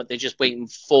vaccination, but they're just waiting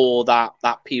for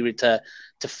that period to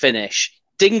finish.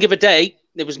 Didn't give a date.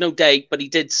 There was no date, but he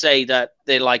did say that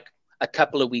they're like a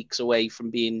couple of weeks away from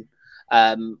being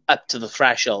up to the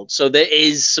threshold. So there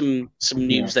is some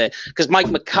news there, because Mike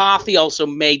McCarthy also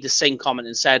made the same comment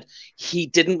and said he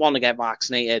didn't want to get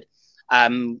vaccinated,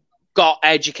 got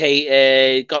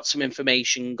educated, got some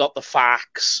information, got the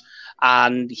facts,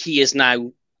 and he's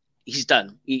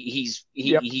done.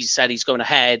 He said he's going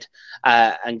ahead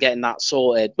and getting that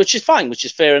sorted, which is fine, which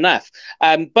is fair enough.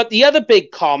 But the other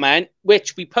big comment,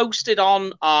 which we posted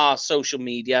on our social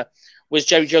media, was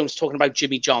Jerry Jones talking about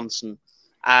Jimmy Johnson.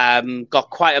 Got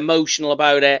quite emotional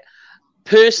about it.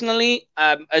 Personally,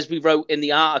 as we wrote in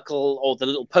the article or the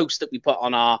little post that we put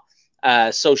on our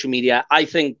social media, I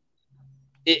think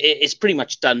it's pretty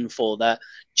much done for that.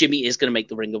 Jimmy is going to make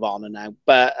the Ring of Honor now.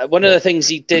 But one of the things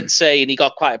he did say, and he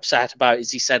got quite upset about,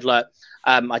 is he said, look,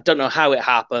 I don't know how it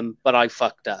happened, but I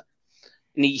fucked up.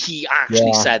 And he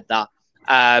actually said that.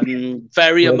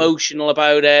 Very emotional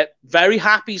about it. Very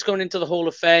happy he's going into the Hall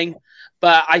of Fame.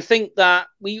 But I think that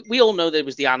we all know there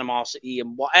was the animosity,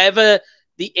 and whatever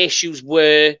the issues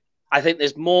were, I think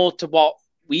there's more to what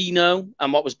we know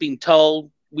and what was being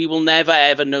told. We will never,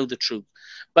 ever know the truth.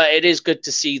 But it is good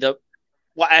to see that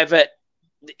whatever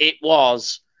it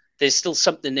was, there's still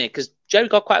something there, because Jerry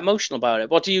got quite emotional about it.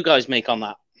 What do you guys make on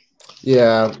that?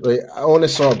 Yeah, I only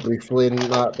saw it briefly in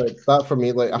that, but that for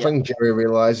me, I think Jerry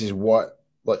realizes what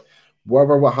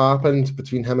happened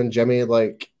between him and Jimmy,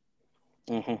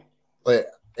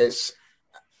 it's,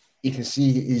 you can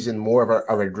see he's in more of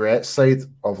a regret side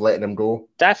of letting him go.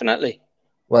 Definitely.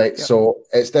 So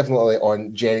it's definitely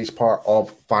on Jerry's part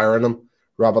of firing him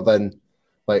rather than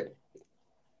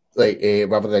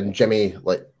rather than Jimmy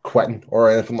quitting or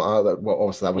anything like that. Well,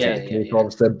 obviously that wasn't the case,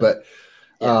 obviously, but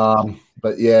I mean,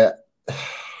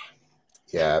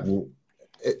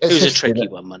 it was a tricky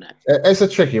one, wasn't it? It's a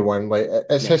tricky one.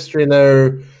 It's history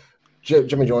now.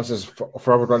 Jimmy Johnson's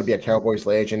forever going to be a Cowboys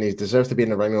legend. He deserves to be in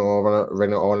the Ring of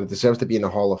Honor. Deserves to be in the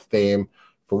Hall of Fame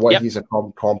for what he's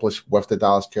accomplished with the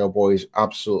Dallas Cowboys.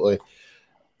 Absolutely.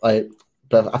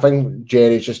 But I think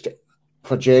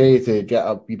for Jerry to get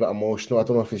a wee bit emotional, I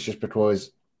don't know if it's just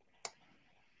because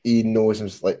he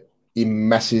knows he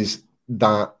misses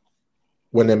that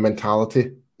winning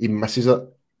mentality. He misses it,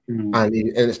 and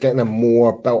it's getting him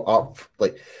more built up.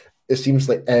 It seems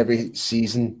like every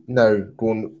season now,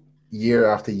 going year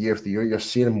after year after year, you're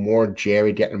seeing more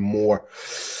Jerry getting more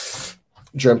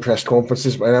during press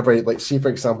conferences. Whenever, see for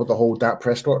example, the whole Dak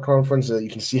Prescott conference, you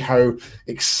can see how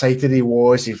excited he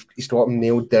was. He's got him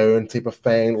nailed down, type of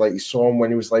thing. You saw him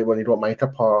when he was when he got Micah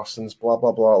Parsons, blah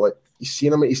blah blah. You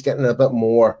seen him, he's getting a bit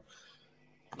more.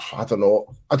 I don't know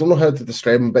how to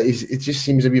describe him, but it just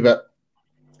seems a wee bit.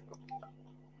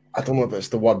 I don't know if it's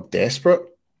the word desperate.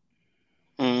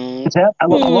 A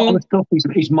lot of the stuff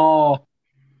is more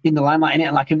in the limelight,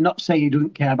 innit? I'm not saying he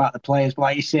doesn't care about the players, but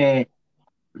like you say,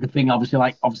 the thing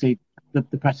obviously the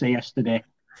presser yesterday,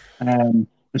 the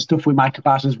stuff with Micah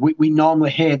Parsons, we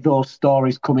normally hear those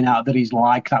stories coming out that he's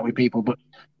like that with people, but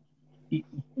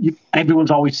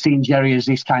everyone's always seen Jerry as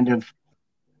this kind of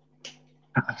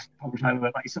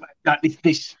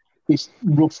this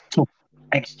rough, tough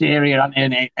exterior,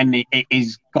 and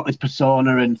he's got this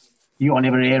persona, and you don't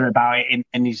ever hear about it,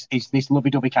 and he's this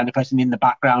lovey-dovey kind of person in the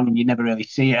background, and you never really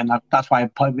see it, and that's why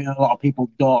probably a lot of people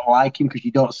don't like him, because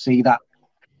you don't see that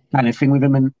kind of thing with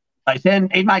him. And then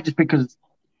it might just because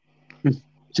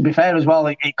to be fair as well,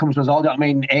 it comes to us all. I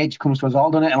mean, age comes to us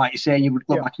all, doesn't it? And like you say, you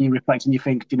look back and you reflect and you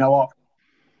think, do you know what?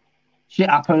 Shit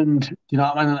happened. Do you know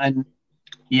what I mean? And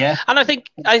and I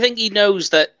think he knows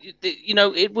that,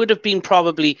 it would have been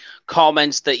probably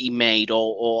comments that he made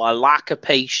or a lack of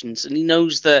patience, and he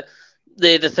knows that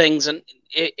they're the things. And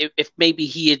if maybe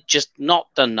he had just not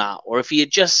done that, or if he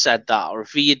had just said that, or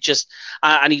if he had just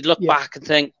and he'd look back and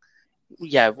think,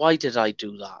 why did I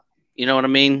do that? You know what I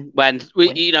mean? When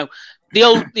the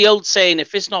old saying,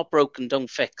 if it's not broken, don't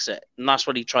fix it, and that's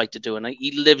what he tried to do, and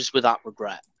he lives with that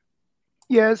regret.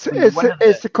 Yeah,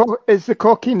 it's the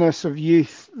cockiness of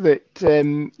youth that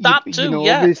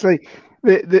obviously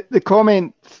the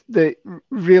comment that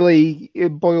really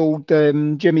boiled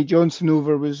Jimmy Johnson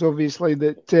over was obviously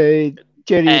that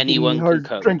Jerry anyone heard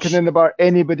can coach. Drinking in the bar,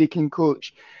 anybody can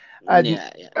coach. And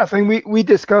I think we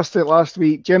discussed it last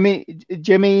week.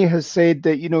 Jimmy has said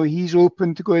that he's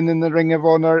open to going in the Ring of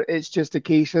Honor. It's just a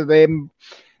case of them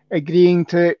agreeing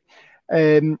to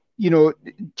it.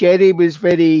 Jerry was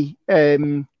very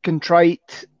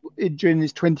contrite during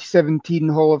his 2017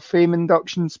 Hall of Fame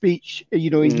induction speech. He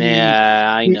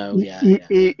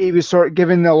was sort of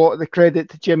giving a lot of the credit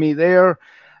to Jimmy there.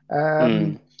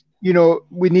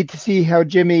 We need to see how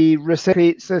Jimmy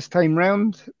reciprocates this time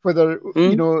round, whether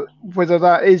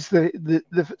that is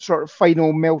the sort of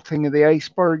final melting of the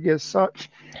iceberg as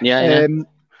such.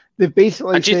 they've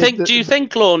basically. And do you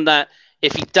think, Lorne, that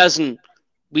if he doesn't,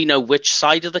 we know which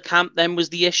side of the camp then was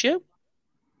the issue?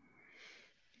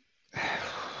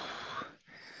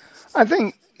 I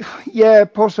think, yeah,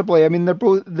 possibly. I mean, they're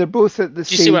both at the stage.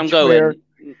 Do you see where I'm going?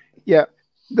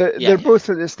 They're both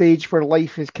at the stage where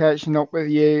life is catching up with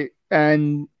you,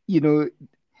 and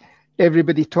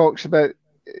everybody talks about,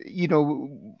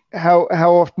 how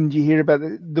often do you hear about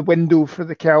the window for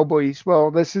the Cowboys?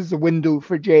 Well, this is the window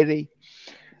for Jerry.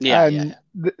 There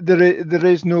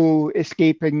is no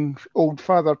escaping old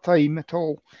father time at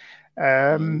all.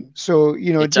 So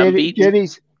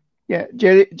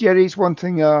Jerry's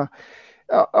wanting a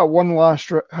one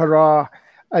last hurrah,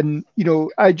 and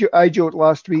I joked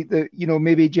last week that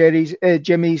maybe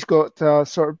Jimmy's got a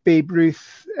sort of Babe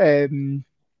Ruth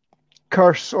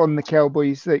curse on the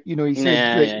Cowboys, that he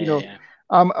said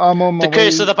I'm on my way. The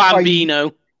curse of the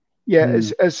Bambino.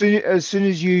 As soon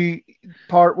as you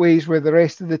part ways with the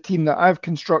rest of the team that I've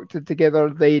constructed together,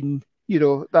 then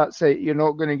that's it. You're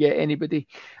not going to get anybody.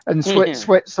 And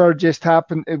Switzer just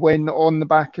happened to win on the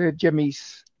back of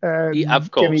Jimmy's squad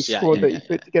that he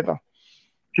put together.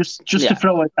 Just to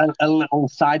throw a little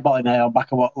sidebar in there on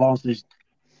back of what Lawrence is.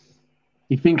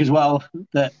 You think as well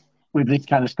that with this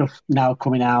kind of stuff now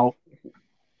coming out,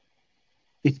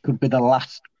 this could be the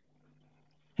last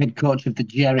head coach of the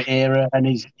Jerry era, and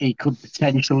he could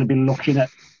potentially be looking at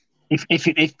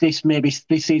if this maybe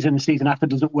this season, the season after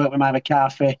doesn't work with Mike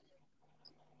McCarthy,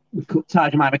 we cut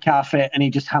ties with Mike McCarthy, and he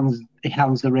just hands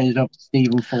the reins up to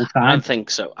Stephen full time. I don't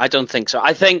think so.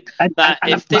 I think that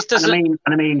if this doesn't,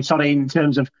 I mean, sorry, in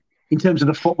terms of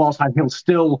the football side, he'll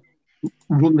still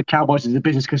run the Cowboys as a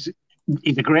business because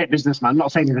he's a great businessman. I'm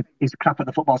not saying he's a crap at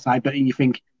the football side, but you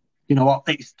think, you know what,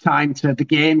 it's time to, the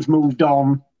game's moved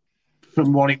on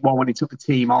from what it was when he took the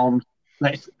team on.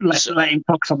 Let him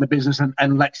focus on the business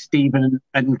and let Stephen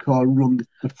and co run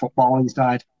the football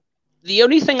inside. The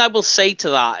only thing I will say to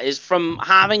that is, from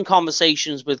having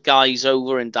conversations with guys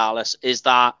over in Dallas, is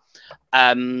that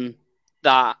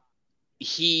that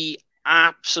he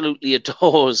absolutely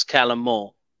adores Kellen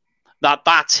Moore.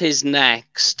 That's his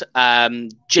next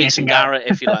Jason Garrett,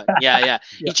 if you like. Yeah.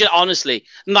 He just, honestly,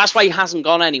 and that's why he hasn't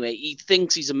gone anyway. He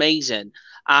thinks he's amazing.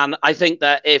 And I think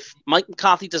that if Mike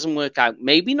McCarthy doesn't work out,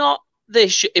 maybe not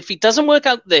this year, if he doesn't work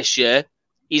out this year,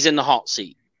 he's in the hot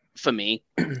seat for me.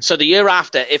 So the year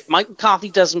after, if Mike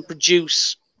McCarthy doesn't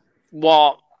produce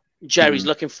what Jerry's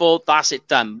looking for, that's it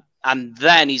done. And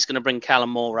then he's going to bring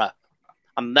Kellen Moore up.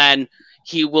 And then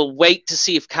he will wait to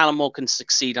see if Kellen Moore can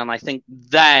succeed. And I think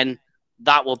then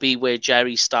that will be where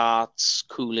Jerry starts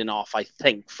cooling off, I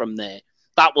think, from there.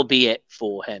 That will be it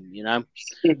for him, you know?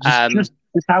 Just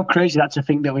how crazy that to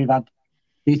think that we've had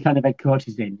these kind of head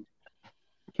coaches in.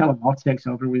 Kellen Moore takes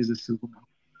over and wins the Super Bowl.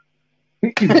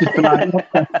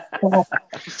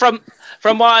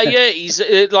 From what I hear, he's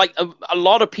like a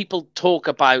lot of people talk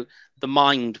about the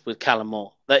mind with Kellen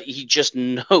Moore, that he just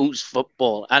knows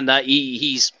football and that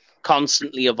he's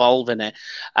constantly evolving it.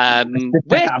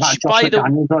 Which, by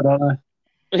the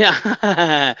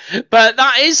yeah, but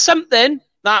that is something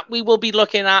that we will be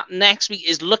looking at next week,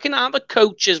 is looking at the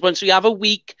coaches once we have a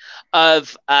week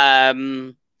of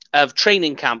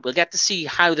training camp. We'll get to see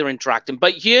how they're interacting.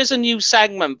 But here's a new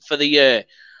segment for the year.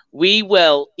 We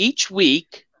will each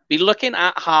week be looking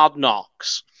at Hard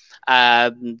Knocks,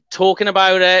 talking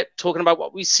about it, talking about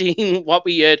what we've seen, what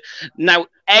we heard. Now,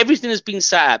 everything has been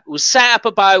set up. It was set up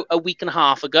about a week and a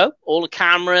half ago. All the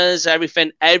cameras,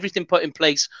 everything put in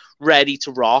place, ready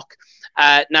to rock.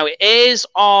 Now, it is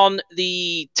on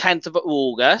the 10th of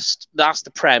August. That's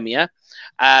the premiere.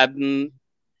 The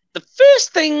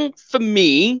first thing for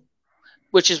me,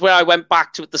 which is where I went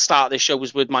back to at the start of this show,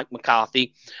 was with Mike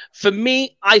McCarthy. For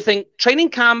me, I think training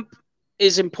camp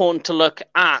is important to look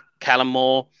at Kellen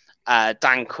Moore,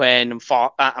 Dan Quinn, and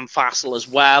Fassel as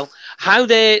well. How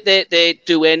they're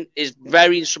doing is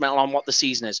very instrumental on what the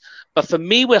season is. But for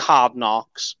me, with Hard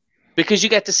Knocks, because you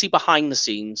get to see behind the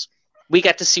scenes, we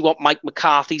get to see what Mike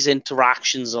McCarthy's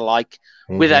interactions are like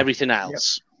with everything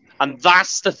else. Yep. And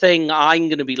that's the thing I'm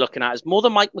going to be looking at, is more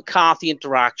than Mike McCarthy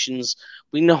interactions.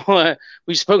 We know,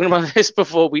 we've spoken about this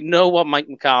before, we know what Mike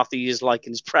McCarthy is like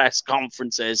in his press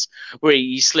conferences, where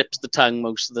he slips the tongue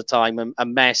most of the time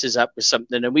and messes up with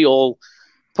something. And we all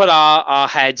put our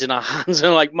heads in our hands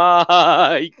and are like,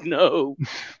 Mike, no.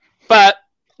 But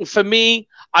for me,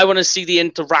 I want to see the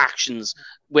interactions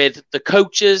with the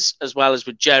coaches as well as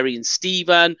with Jerry and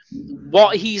Stephen,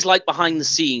 what he's like behind the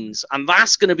scenes. And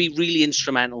that's going to be really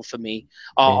instrumental for me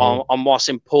on what's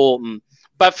important.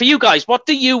 But for you guys, what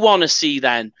do you want to see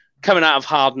then coming out of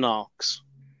Hard Knocks?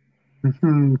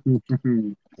 Dan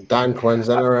Quinn's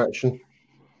interaction.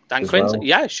 Dan Quinn's,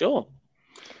 yeah, sure.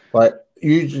 Like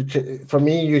for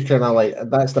me, you kind of like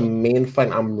that's the main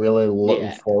thing I'm really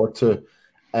looking forward to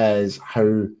is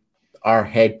how our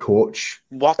head coach.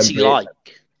 What's he like?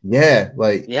 Yeah,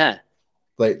 like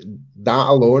that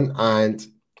alone, and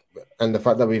the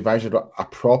fact that we've actually got a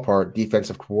proper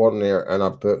defensive coordinator in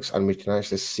our books, and we can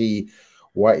actually see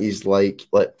what he's like.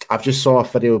 Like I've just saw a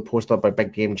video posted up by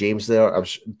Big Game James there. I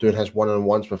was doing his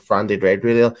one-on-ones with Randy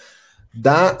Redray there.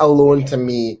 That alone to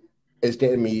me is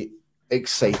getting me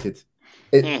excited.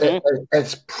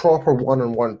 It's proper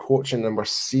one-on-one coaching, and we're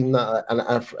seeing that. And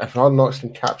if Hard Knocks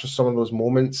can capture some of those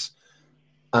moments,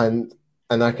 and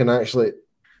I can actually,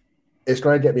 it's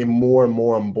going to get me more and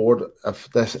more on board of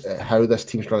this, how this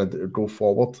team's going to go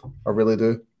forward. I really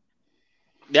do.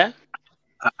 Yeah.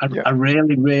 I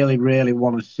really, really, really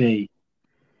want to see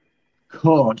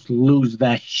coach lose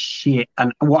their shit.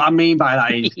 And what I mean by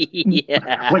that is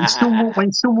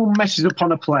when someone messes up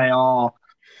on a play or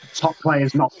top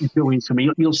player's not doing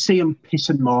something, you'll see them piss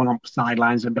and moan on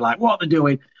sidelines and be like, what are they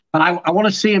doing? And I want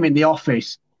to see him in the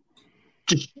office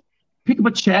just pick up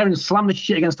a chair and slam the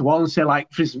shit against the wall and say, like,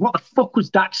 what the fuck was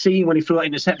Dak seeing when he threw that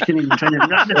interception in the training? You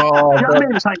know what I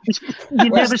mean? It's like, you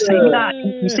never see that.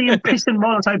 You see him piss and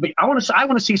moan outside, but I want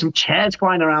to see some chairs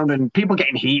flying around and people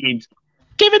getting heated.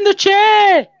 Give him the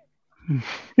chair!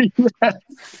 Yeah.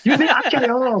 You think I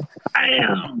can all?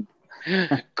 Bam!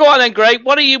 Go on then, Greg.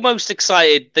 What are you most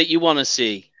excited that you want to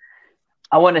see?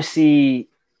 I want to see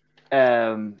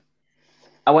the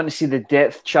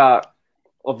depth chart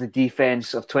of the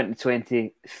defense of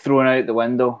 2020 thrown out the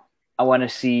window. I want to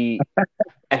see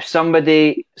if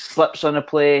somebody slips on a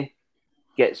play,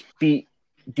 gets beat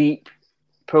deep,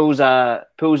 pulls a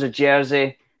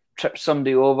jersey, trips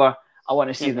somebody over. I want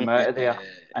to see them out of there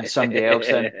and somebody else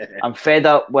in. I'm fed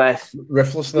up with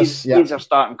ruthlessness. He's our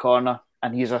starting corner,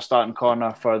 and he's our starting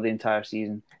corner for the entire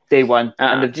season, day one.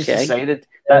 And they've just decided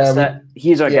that's it.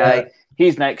 He's our guy.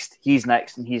 He's next. He's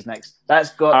next, and he's next.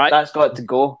 That's got to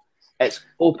go. It's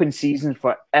open season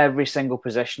for every single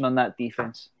position on that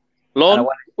defense. Lon, I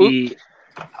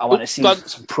want to see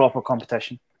some proper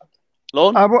competition.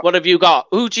 Lon, what have you got?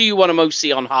 Who do you want to most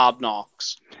see on Hard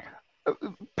Knocks?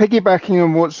 Piggybacking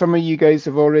on what some of you guys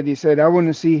have already said, I want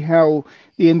to see how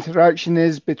the interaction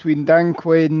is between Dan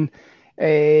Quinn,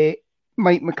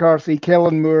 Mike McCarthy,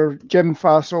 Kellen Moore, Jim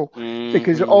Fassel,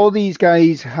 because all these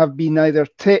guys have been either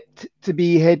tipped to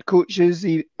be head coaches,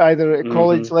 either at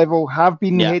college level, have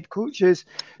been head coaches.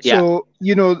 So,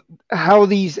 you know, how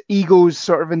these egos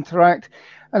sort of interact.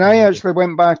 And I actually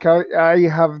went back, I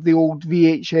have the old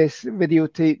VHS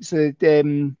videotapes of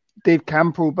Dave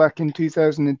Campbell back in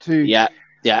 2002. Yeah.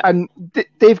 And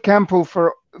Dave Campbell,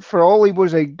 for all he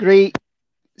was a great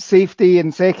safety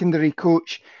and secondary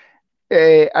coach,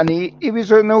 and he was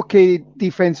an okay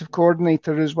defensive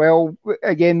coordinator as well.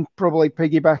 Again, probably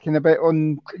piggybacking a bit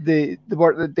on the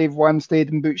work that Dave Wanstead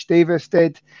and Butch Davis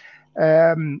did.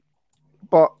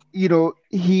 But, you know,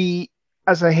 he,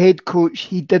 as a head coach,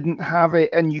 he didn't have it,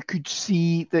 and you could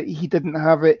see that he didn't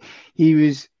have it. He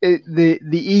was the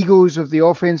egos of the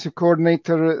offensive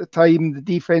coordinator at the time, the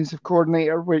defensive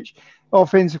coordinator, which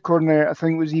offensive coordinator, I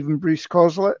think, was even Bruce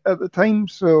Coslett at the time.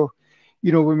 So,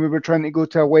 you know, when we were trying to go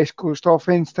to a West Coast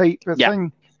offense type of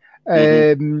thing,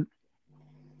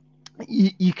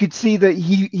 you could see that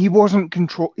he wasn't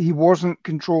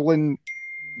controlling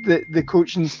the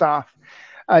coaching staff,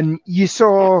 and you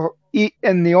saw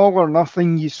in the All or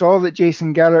Nothing, you saw that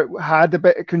Jason Garrett had a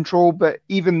bit of control, but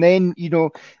even then, you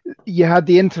know, you had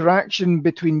the interaction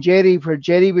between Jerry, where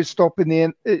Jerry was stopping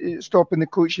the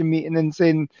coaching meeting and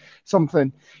saying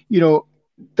something, you know.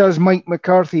 Does Mike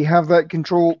McCarthy have that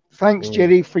control? Thanks,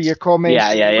 Jerry, for your comments.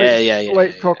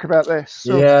 Let's talk about this.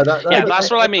 So, that's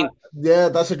what I mean. Yeah,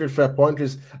 that's a good fair point.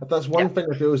 Because that's one thing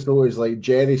I feel as though is like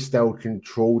Jerry still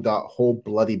controlled that whole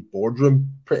bloody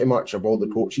boardroom pretty much of all the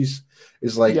coaches.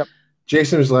 Is like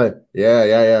Jason was like,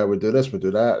 yeah, we do this, we do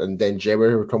that, and then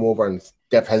Jerry would come over and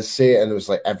give his say, and it was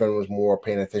like everyone was more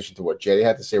paying attention to what Jerry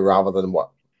had to say rather than what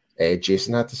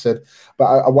Jason had to say. But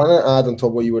I want to add on top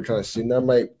of what you were trying to say there,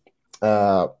 Mike.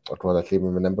 I can't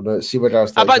even remember now. See what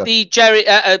else. About the Jerry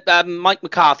Mike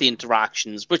McCarthy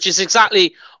interactions, which is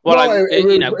exactly what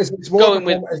it's going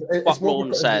with what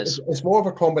Ron says. It's more of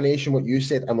a combination what you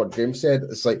said and what James said.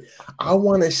 It's like I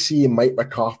want to see Mike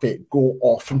McCarthy go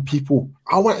off on people.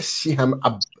 I want to see him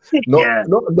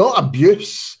not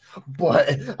abuse,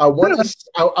 but I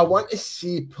want to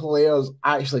see players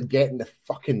actually getting the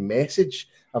fucking message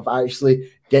of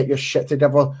actually get your shit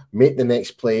together, make the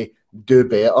next play, do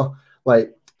better.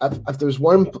 Like, if there was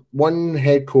one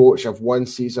head coach of one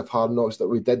season of Hard Knocks that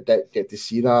we did get to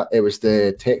see that, it was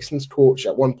the Texans coach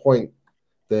at one point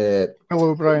the Bill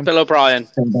O'Brien. Bill O'Brien.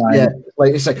 Yeah,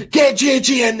 like it's like get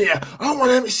JJ in there. I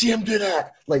want him to see him do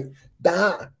that. Like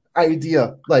that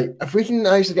idea. Like if we can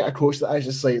actually get a coach that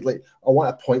actually say like I want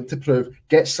a point to prove,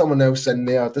 get someone else in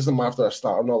there. It doesn't matter if they're a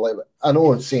starter or not. Like I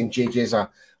know saying JJ's a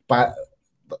bad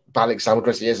example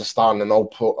because he is a star and an all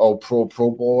pro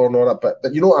bowler and all that,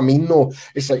 but you know what I mean. No,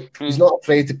 it's like he's not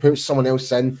afraid to put someone else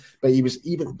in. But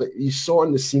you saw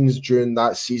in the scenes during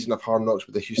that season of Hard Knocks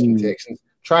with the Houston Texans.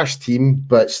 Trash team,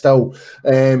 but still,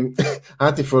 I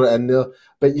had to throw it in there.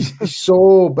 But you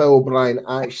saw Bill O'Brien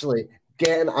actually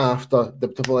getting after the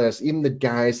players, even the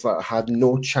guys that had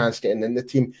no chance getting in the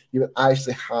team. You would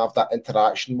actually have that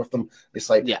interaction with them.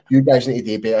 It's like, you guys need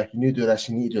to do better. You need to do this.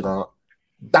 You need to do that.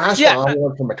 That's what I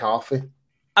want from McCarthy.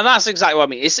 And that's exactly what I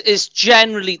mean. It's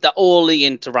generally all the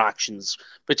interactions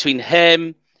between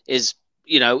him, his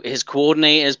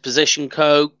coordinators, position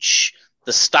coach,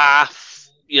 the staff,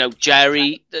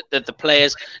 Jerry, the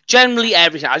players, generally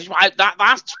everything.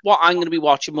 That's what I'm going to be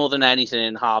watching more than anything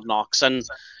in Hard Knocks. And,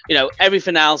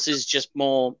 everything else is just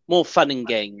more fun and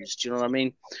games. Do you know what I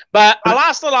mean? But I'll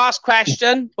ask the last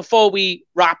question before we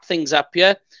wrap things up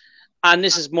here. And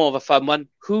this is more of a fun one.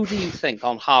 Who do you think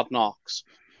on Hard Knocks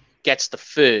gets the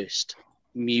first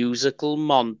musical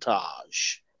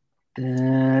montage?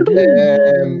 What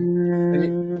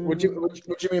do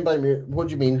you mean by me? What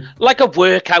do you mean? Like a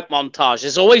workout montage.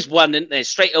 There's always one, isn't there,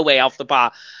 straight away off the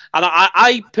bar. And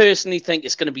I personally think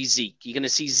it's going to be Zeke. You're going to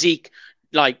see Zeke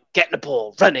like getting the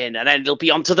ball, running, and then it'll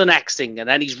be on to the next thing, and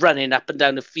then he's running up and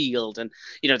down the field, and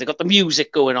they've got the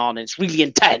music going on, and it's really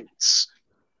intense.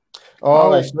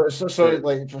 Oh, so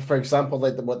like for example,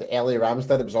 like what the LA Rams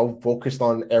did, it was all focused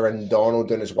on Aaron Donald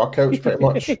doing his workouts, pretty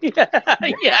much.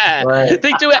 yeah. Right.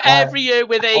 They do it every year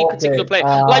with a particular player.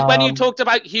 Like when you talked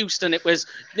about Houston, it was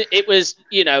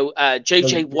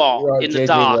JJ Watt in the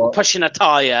dark pushing a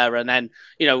tire, and then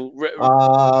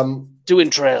doing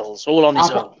drills all on his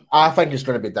own. I think it's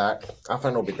going to be Dak. I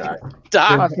think it'll be Dak.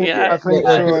 Dak, I think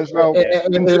so as well.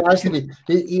 It has to be.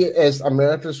 He is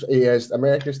America's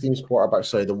team's quarterback.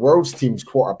 Sorry, the world's team's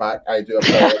quarterback. I do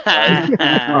apologize.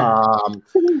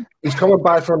 He's coming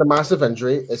back from a massive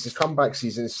injury. It's his comeback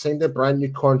season. He's signed a brand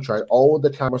new contract. All the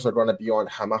cameras are going to be on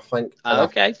him, I think.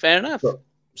 Okay, fair enough.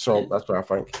 So that's what I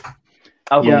think.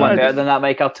 I'll go one better than that,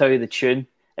 Mike. I'll tell you the tune.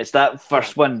 It's that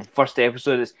first one, the first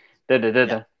episode. It's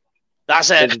da-da-da-da.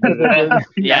 That's it.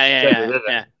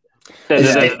 Yeah.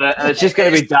 It's just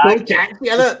going to be Dak.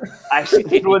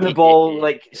 Actually throwing the ball,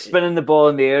 like spinning the ball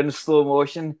in the air in slow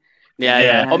motion.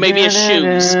 Yeah. Or maybe a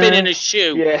shoe, spinning a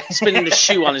shoe, spinning the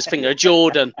shoe on his finger.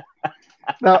 Jordan.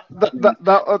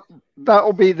 That'll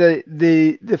be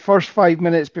the first 5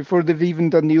 minutes before they've even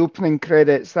done the opening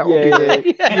credits. That'll be that'll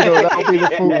be the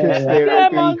focus there. Yeah,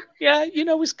 man. Yeah,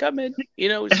 it's coming.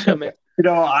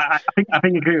 I think I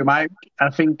agree with Mike. I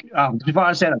think before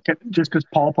I said it, just because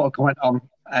Paul put a comment on,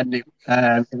 and it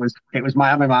was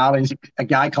Miami Marlins, a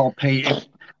guy called Pete,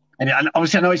 and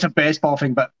obviously I know it's a baseball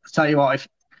thing, but I'll tell you what, if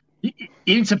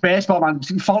into baseball, man,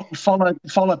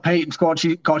 follow Peyton's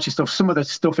coaching stuff. Some of the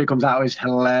stuff he comes out is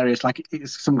hilarious. Like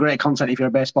it's some great content if you're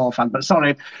a baseball fan. But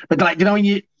sorry, but like when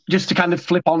you just to kind of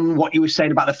flip on what you were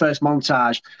saying about the first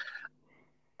montage,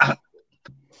 I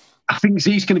think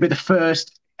Zeke's going to be the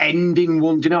first ending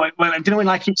one. Do you know?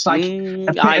 Like it's like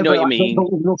I know what you mean.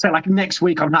 They'll say like next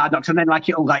week on Hard Knocks, and then like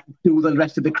it'll like do the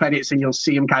rest of the credits, and you'll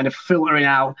see him kind of filtering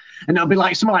out, and it'll be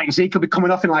like someone like Zeke will be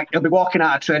coming off and like he'll be walking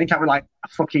out of training camp with like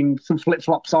fucking some flip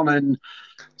flops on and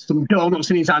some donuts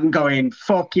in his hand, going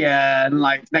fuck yeah, and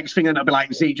like next thing, and it'll be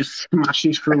like Zeke just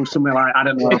smashes through something like I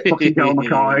don't know, fucking Joe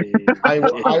McCoy.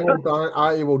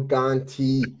 I will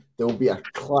guarantee there will be a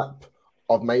clip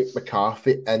of Mike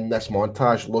McCarthy in this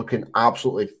montage looking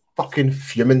absolutely fucking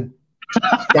fuming.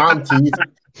 Guaranteed.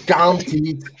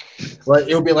 Like,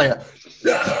 he'll be like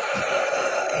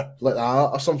that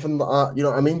or something like that. You know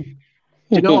what I mean?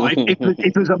 Do you know,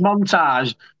 if there's a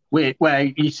montage where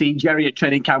you see Jerry at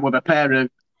training camp with a pair of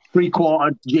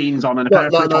three-quarter jeans on and a pair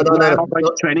of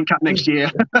training camp next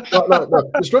year. No.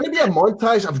 There's going to be a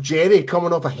montage of Jerry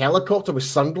coming off a helicopter with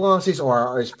sunglasses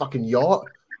or his fucking yacht.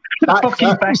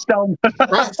 Fucking best on.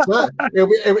 That's it.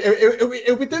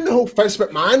 It'll be doing the whole Vince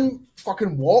McMahon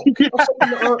fucking walk or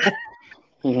something like that.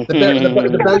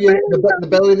 The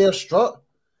billionaire strut.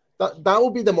 That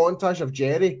will be the montage of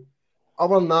Jerry.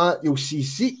 Other than that, you'll see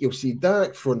Zeke, you'll see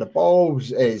Dak throwing the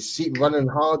balls, Zeke running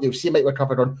hard. You'll see Mike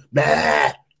McCarthy going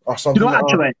meh or something. You know,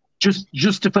 actually,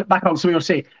 just to flip back on something you'll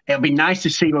say, it'll be nice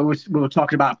to see when we were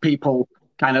talking about people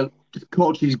kind of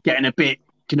coaches getting a bit,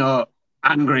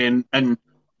 angry and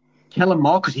Kellen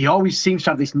Moore, because he always seems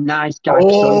to have this nice guy.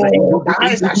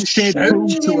 That's say boo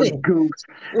to a goose.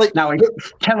 Like, now,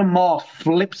 if Kellen Moore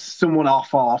flips someone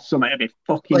off or something, it'd be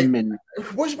fucking mint.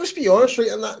 Let's be honest, right?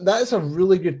 And that is a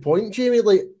really good point, Jamie.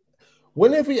 Like,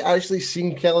 when have we actually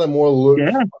seen Kellen Moore look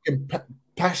fucking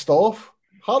pissed off?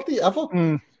 Hardly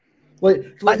ever. Like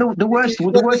the worst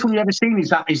one you've ever seen is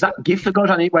that gif that goes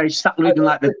on it where he's sat reading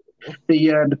like the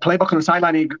playbook on the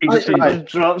sideline. He just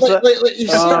drops it.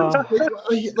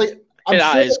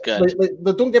 That is good.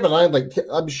 But don't get me wrong. Like,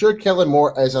 I'm sure Kellen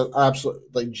Moore is an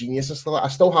absolute genius and stuff. I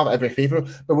still have every favour.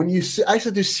 But when you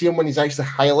actually do see him when he's actually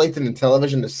highlighting on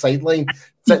television, the sideline,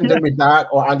 sitting down with that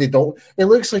or Andy Dalton, it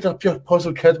looks like a pure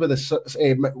puzzle kid with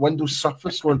a Windows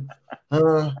Surface going.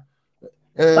 You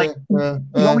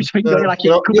always think like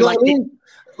it could be like.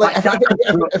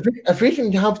 If we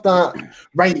can have that,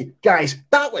 right, guys,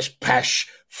 that was pish.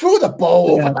 Throw the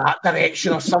ball over that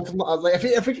direction or something like that.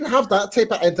 If we can have that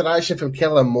type of interaction from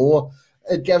Kellen Moore,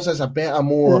 it gives us a better,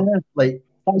 more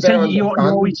you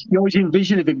always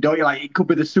envision of him, don't you? Like, it could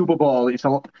be the Super Bowl. It's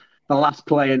the last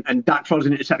play, and Dak throws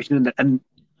an interception, and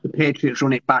the Patriots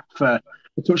run it back for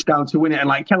a touchdown to win it. And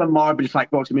like Kellen Moore, but just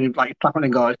like walks him in, like clapping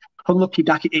and goes, "Unlucky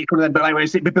Dak, it's one of them." But like, when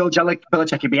it's Bill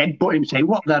Belichick, he'd be headbutting him, saying,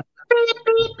 "What the?"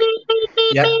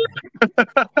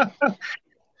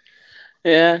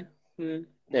 Yeah.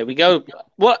 There we go.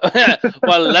 What?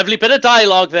 Well, lovely bit of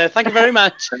dialogue there. Thank you very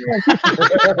much.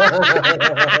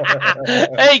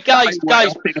 Hey, guys.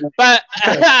 But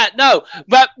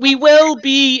but we will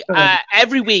be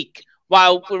every week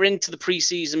while we're into the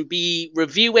preseason be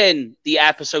reviewing the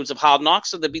episodes of Hard Knock.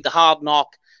 So there'll be the Hard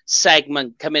Knock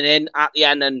segment coming in at the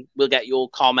end, and we'll get your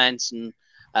comments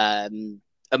and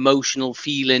emotional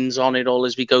feelings on it all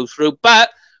as we go through. But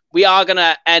we are going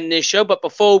to end this show. But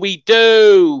before we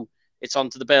do, it's on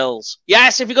to the Bills.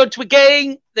 Yes, if you go to a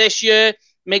game this year,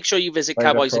 make sure you visit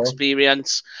Cowboys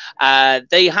Experience.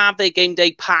 They have their game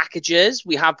day packages.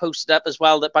 We have posted up as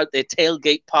well about their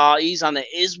tailgate parties, and there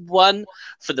is one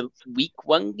for the week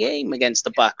 1 game against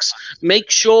the Bucks. Make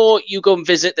sure you go and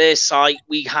visit their site.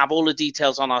 We have all the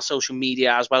details on our social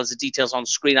media as well as the details on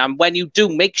screen. And when you do,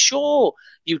 make sure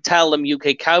you tell them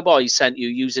UK Cowboys sent you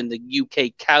using the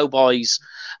UK Cowboys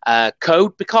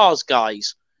code, because,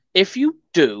 guys, if you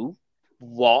do,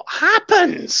 what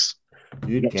happens?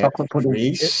 You get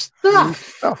free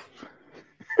stuff.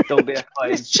 Don't be a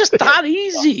client. It's just that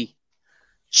easy.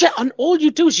 And all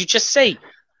you do is you just say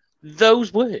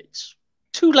those words,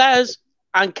 2 letters,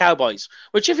 and Cowboys.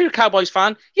 Which, if you're a Cowboys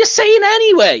fan, you're saying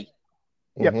anyway.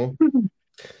 Yep.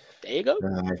 There you go.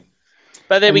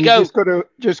 But there we go.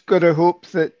 Just gotta hope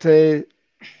that the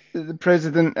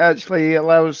president actually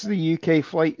allows the UK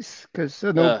flights, because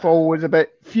I know Paul was a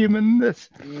bit fuming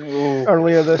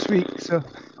earlier this week. So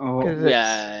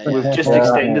we've just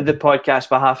extended the podcast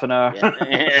by half an hour.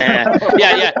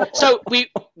 Yeah. So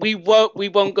we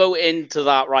won't go into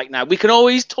that right now. We can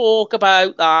always talk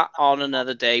about that on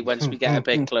another day once we get a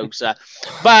bit closer.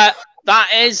 But that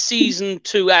is season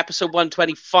 2, episode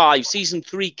 125. Season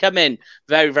 3 coming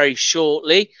very, very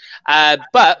shortly.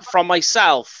 But from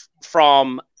myself,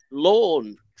 from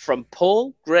Lorne, from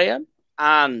Paul, Graham,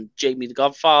 and Jamie the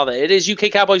Godfather, it is UK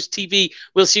Cowboys TV.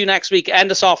 We'll see you next week. End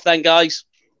us off then, guys.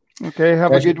 Okay,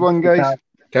 have a good one, guys.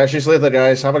 Catch you later,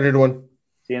 guys. Have a good one.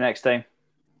 See you next time.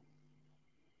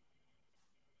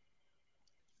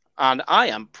 And I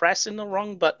am pressing the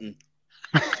wrong button.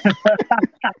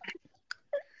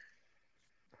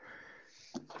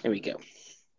 Here we go.